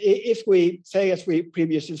that if we say, as we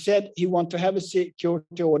previously said, he wants to have a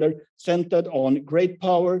security order centered on great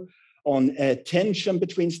power, on tension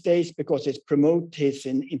between states because it promotes his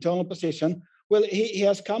internal position, well, he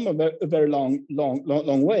has come a very long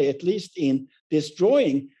way, at least in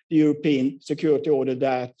destroying the European security order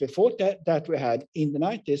that before that we had in the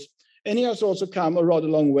 90s. And he has also come a rather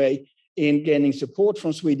long way in gaining support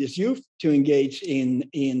from Swedish youth to engage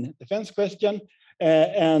in defense question,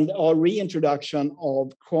 and our reintroduction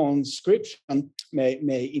of conscription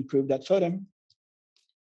may improve that further.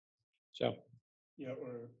 Kjell. Yeah,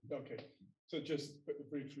 okay. So just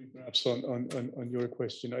briefly, perhaps on your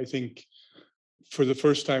question, I think for the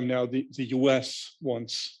first time now, the US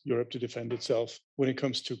wants Europe to defend itself when it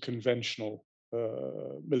comes to conventional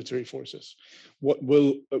military forces. What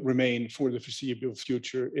will remain for the foreseeable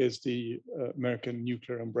future is the American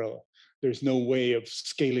nuclear umbrella. There's no way of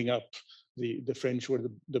scaling up the French or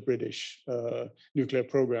the British nuclear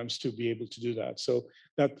programs to be able to do that. So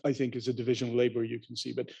that, I think, is a division of labor you can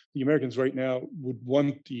see. But the Americans right now would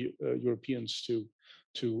want the Europeans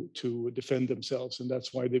to defend themselves, and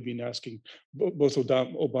that's why they've been asking both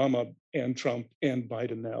Obama and Trump and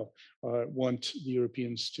Biden now want the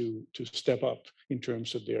Europeans to step up in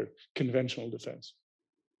terms of their conventional defense.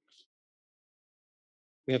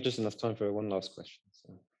 We have just enough time for one last question.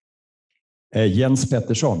 So. Jens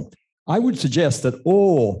Pettersson, I would suggest that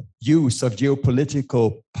all use of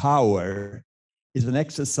geopolitical power is an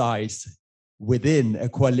exercise within a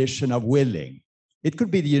coalition of willing. It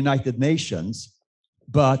could be the United Nations,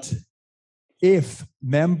 but if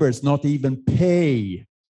members not even pay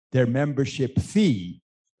their membership fee,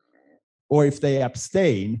 or if they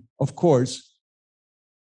abstain, of course,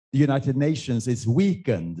 the United Nations is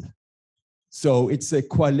weakened. So it's a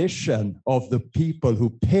coalition of the people who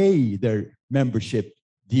pay their membership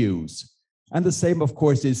dues. And the same, of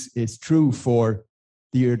course, is true for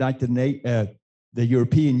the the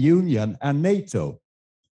European Union and NATO.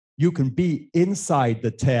 You can be inside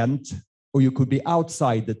the tent, or you could be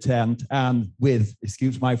outside the tent, and with,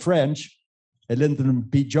 excuse my French, Lyndon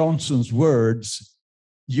B. Johnson's words,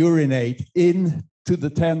 urinate into the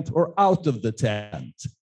tent or out of the tent.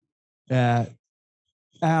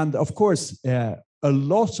 And of course, a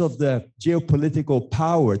lot of the geopolitical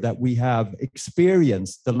power that we have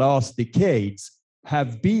experienced the last decades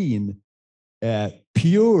have been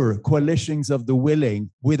pure coalitions of the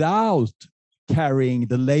willing without carrying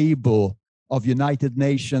the label of United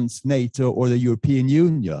Nations, NATO, or the European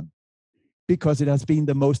Union, because it has been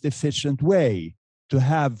the most efficient way to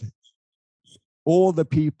have all the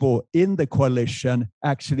people in the coalition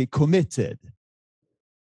actually committed.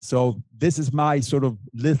 So this is my sort of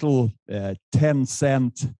little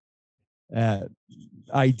 10-cent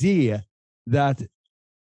idea that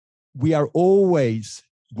we are always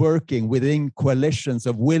working within coalitions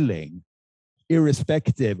of willing,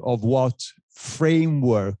 irrespective of what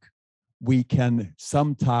framework we can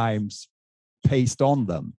sometimes paste on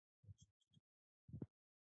them.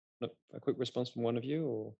 A quick response from one of you,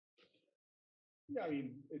 or? Yeah, I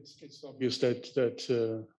mean, it's obvious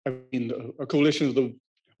that I mean, a coalition of the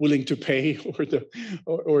willing to pay,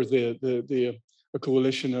 or a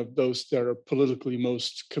coalition of those that are politically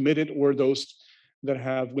most committed, or those that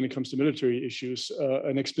have, when it comes to military issues,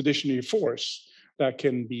 an expeditionary force that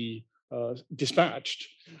can be dispatched.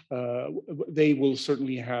 They will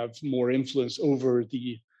certainly have more influence over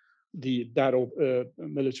that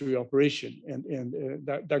military operation, and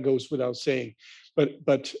that goes without saying.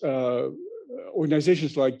 But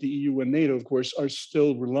organizations like the EU and NATO, of course, are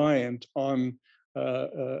still reliant on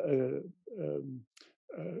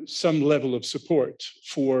some level of support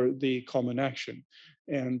for the common action,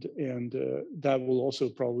 and that will also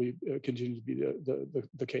probably continue to be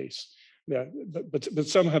the case. Yeah, but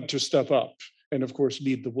some have to step up and, of course,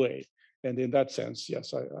 lead the way. And in that sense,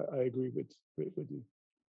 yes, I agree with you.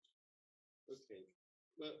 Okay,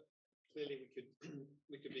 well, clearly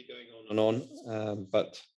we could be going on and on,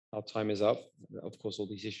 but our time is up. Of course, all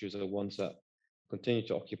these issues are ones that continue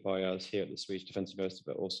to occupy us here at the Swedish Defence University,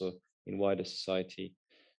 but also in wider society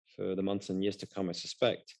for the months and years to come, I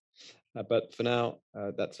suspect. But for now,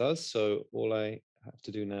 that's us. So all I have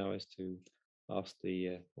to do now is to ask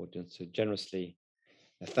the audience to generously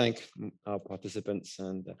thank our participants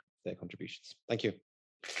and their contributions. Thank you.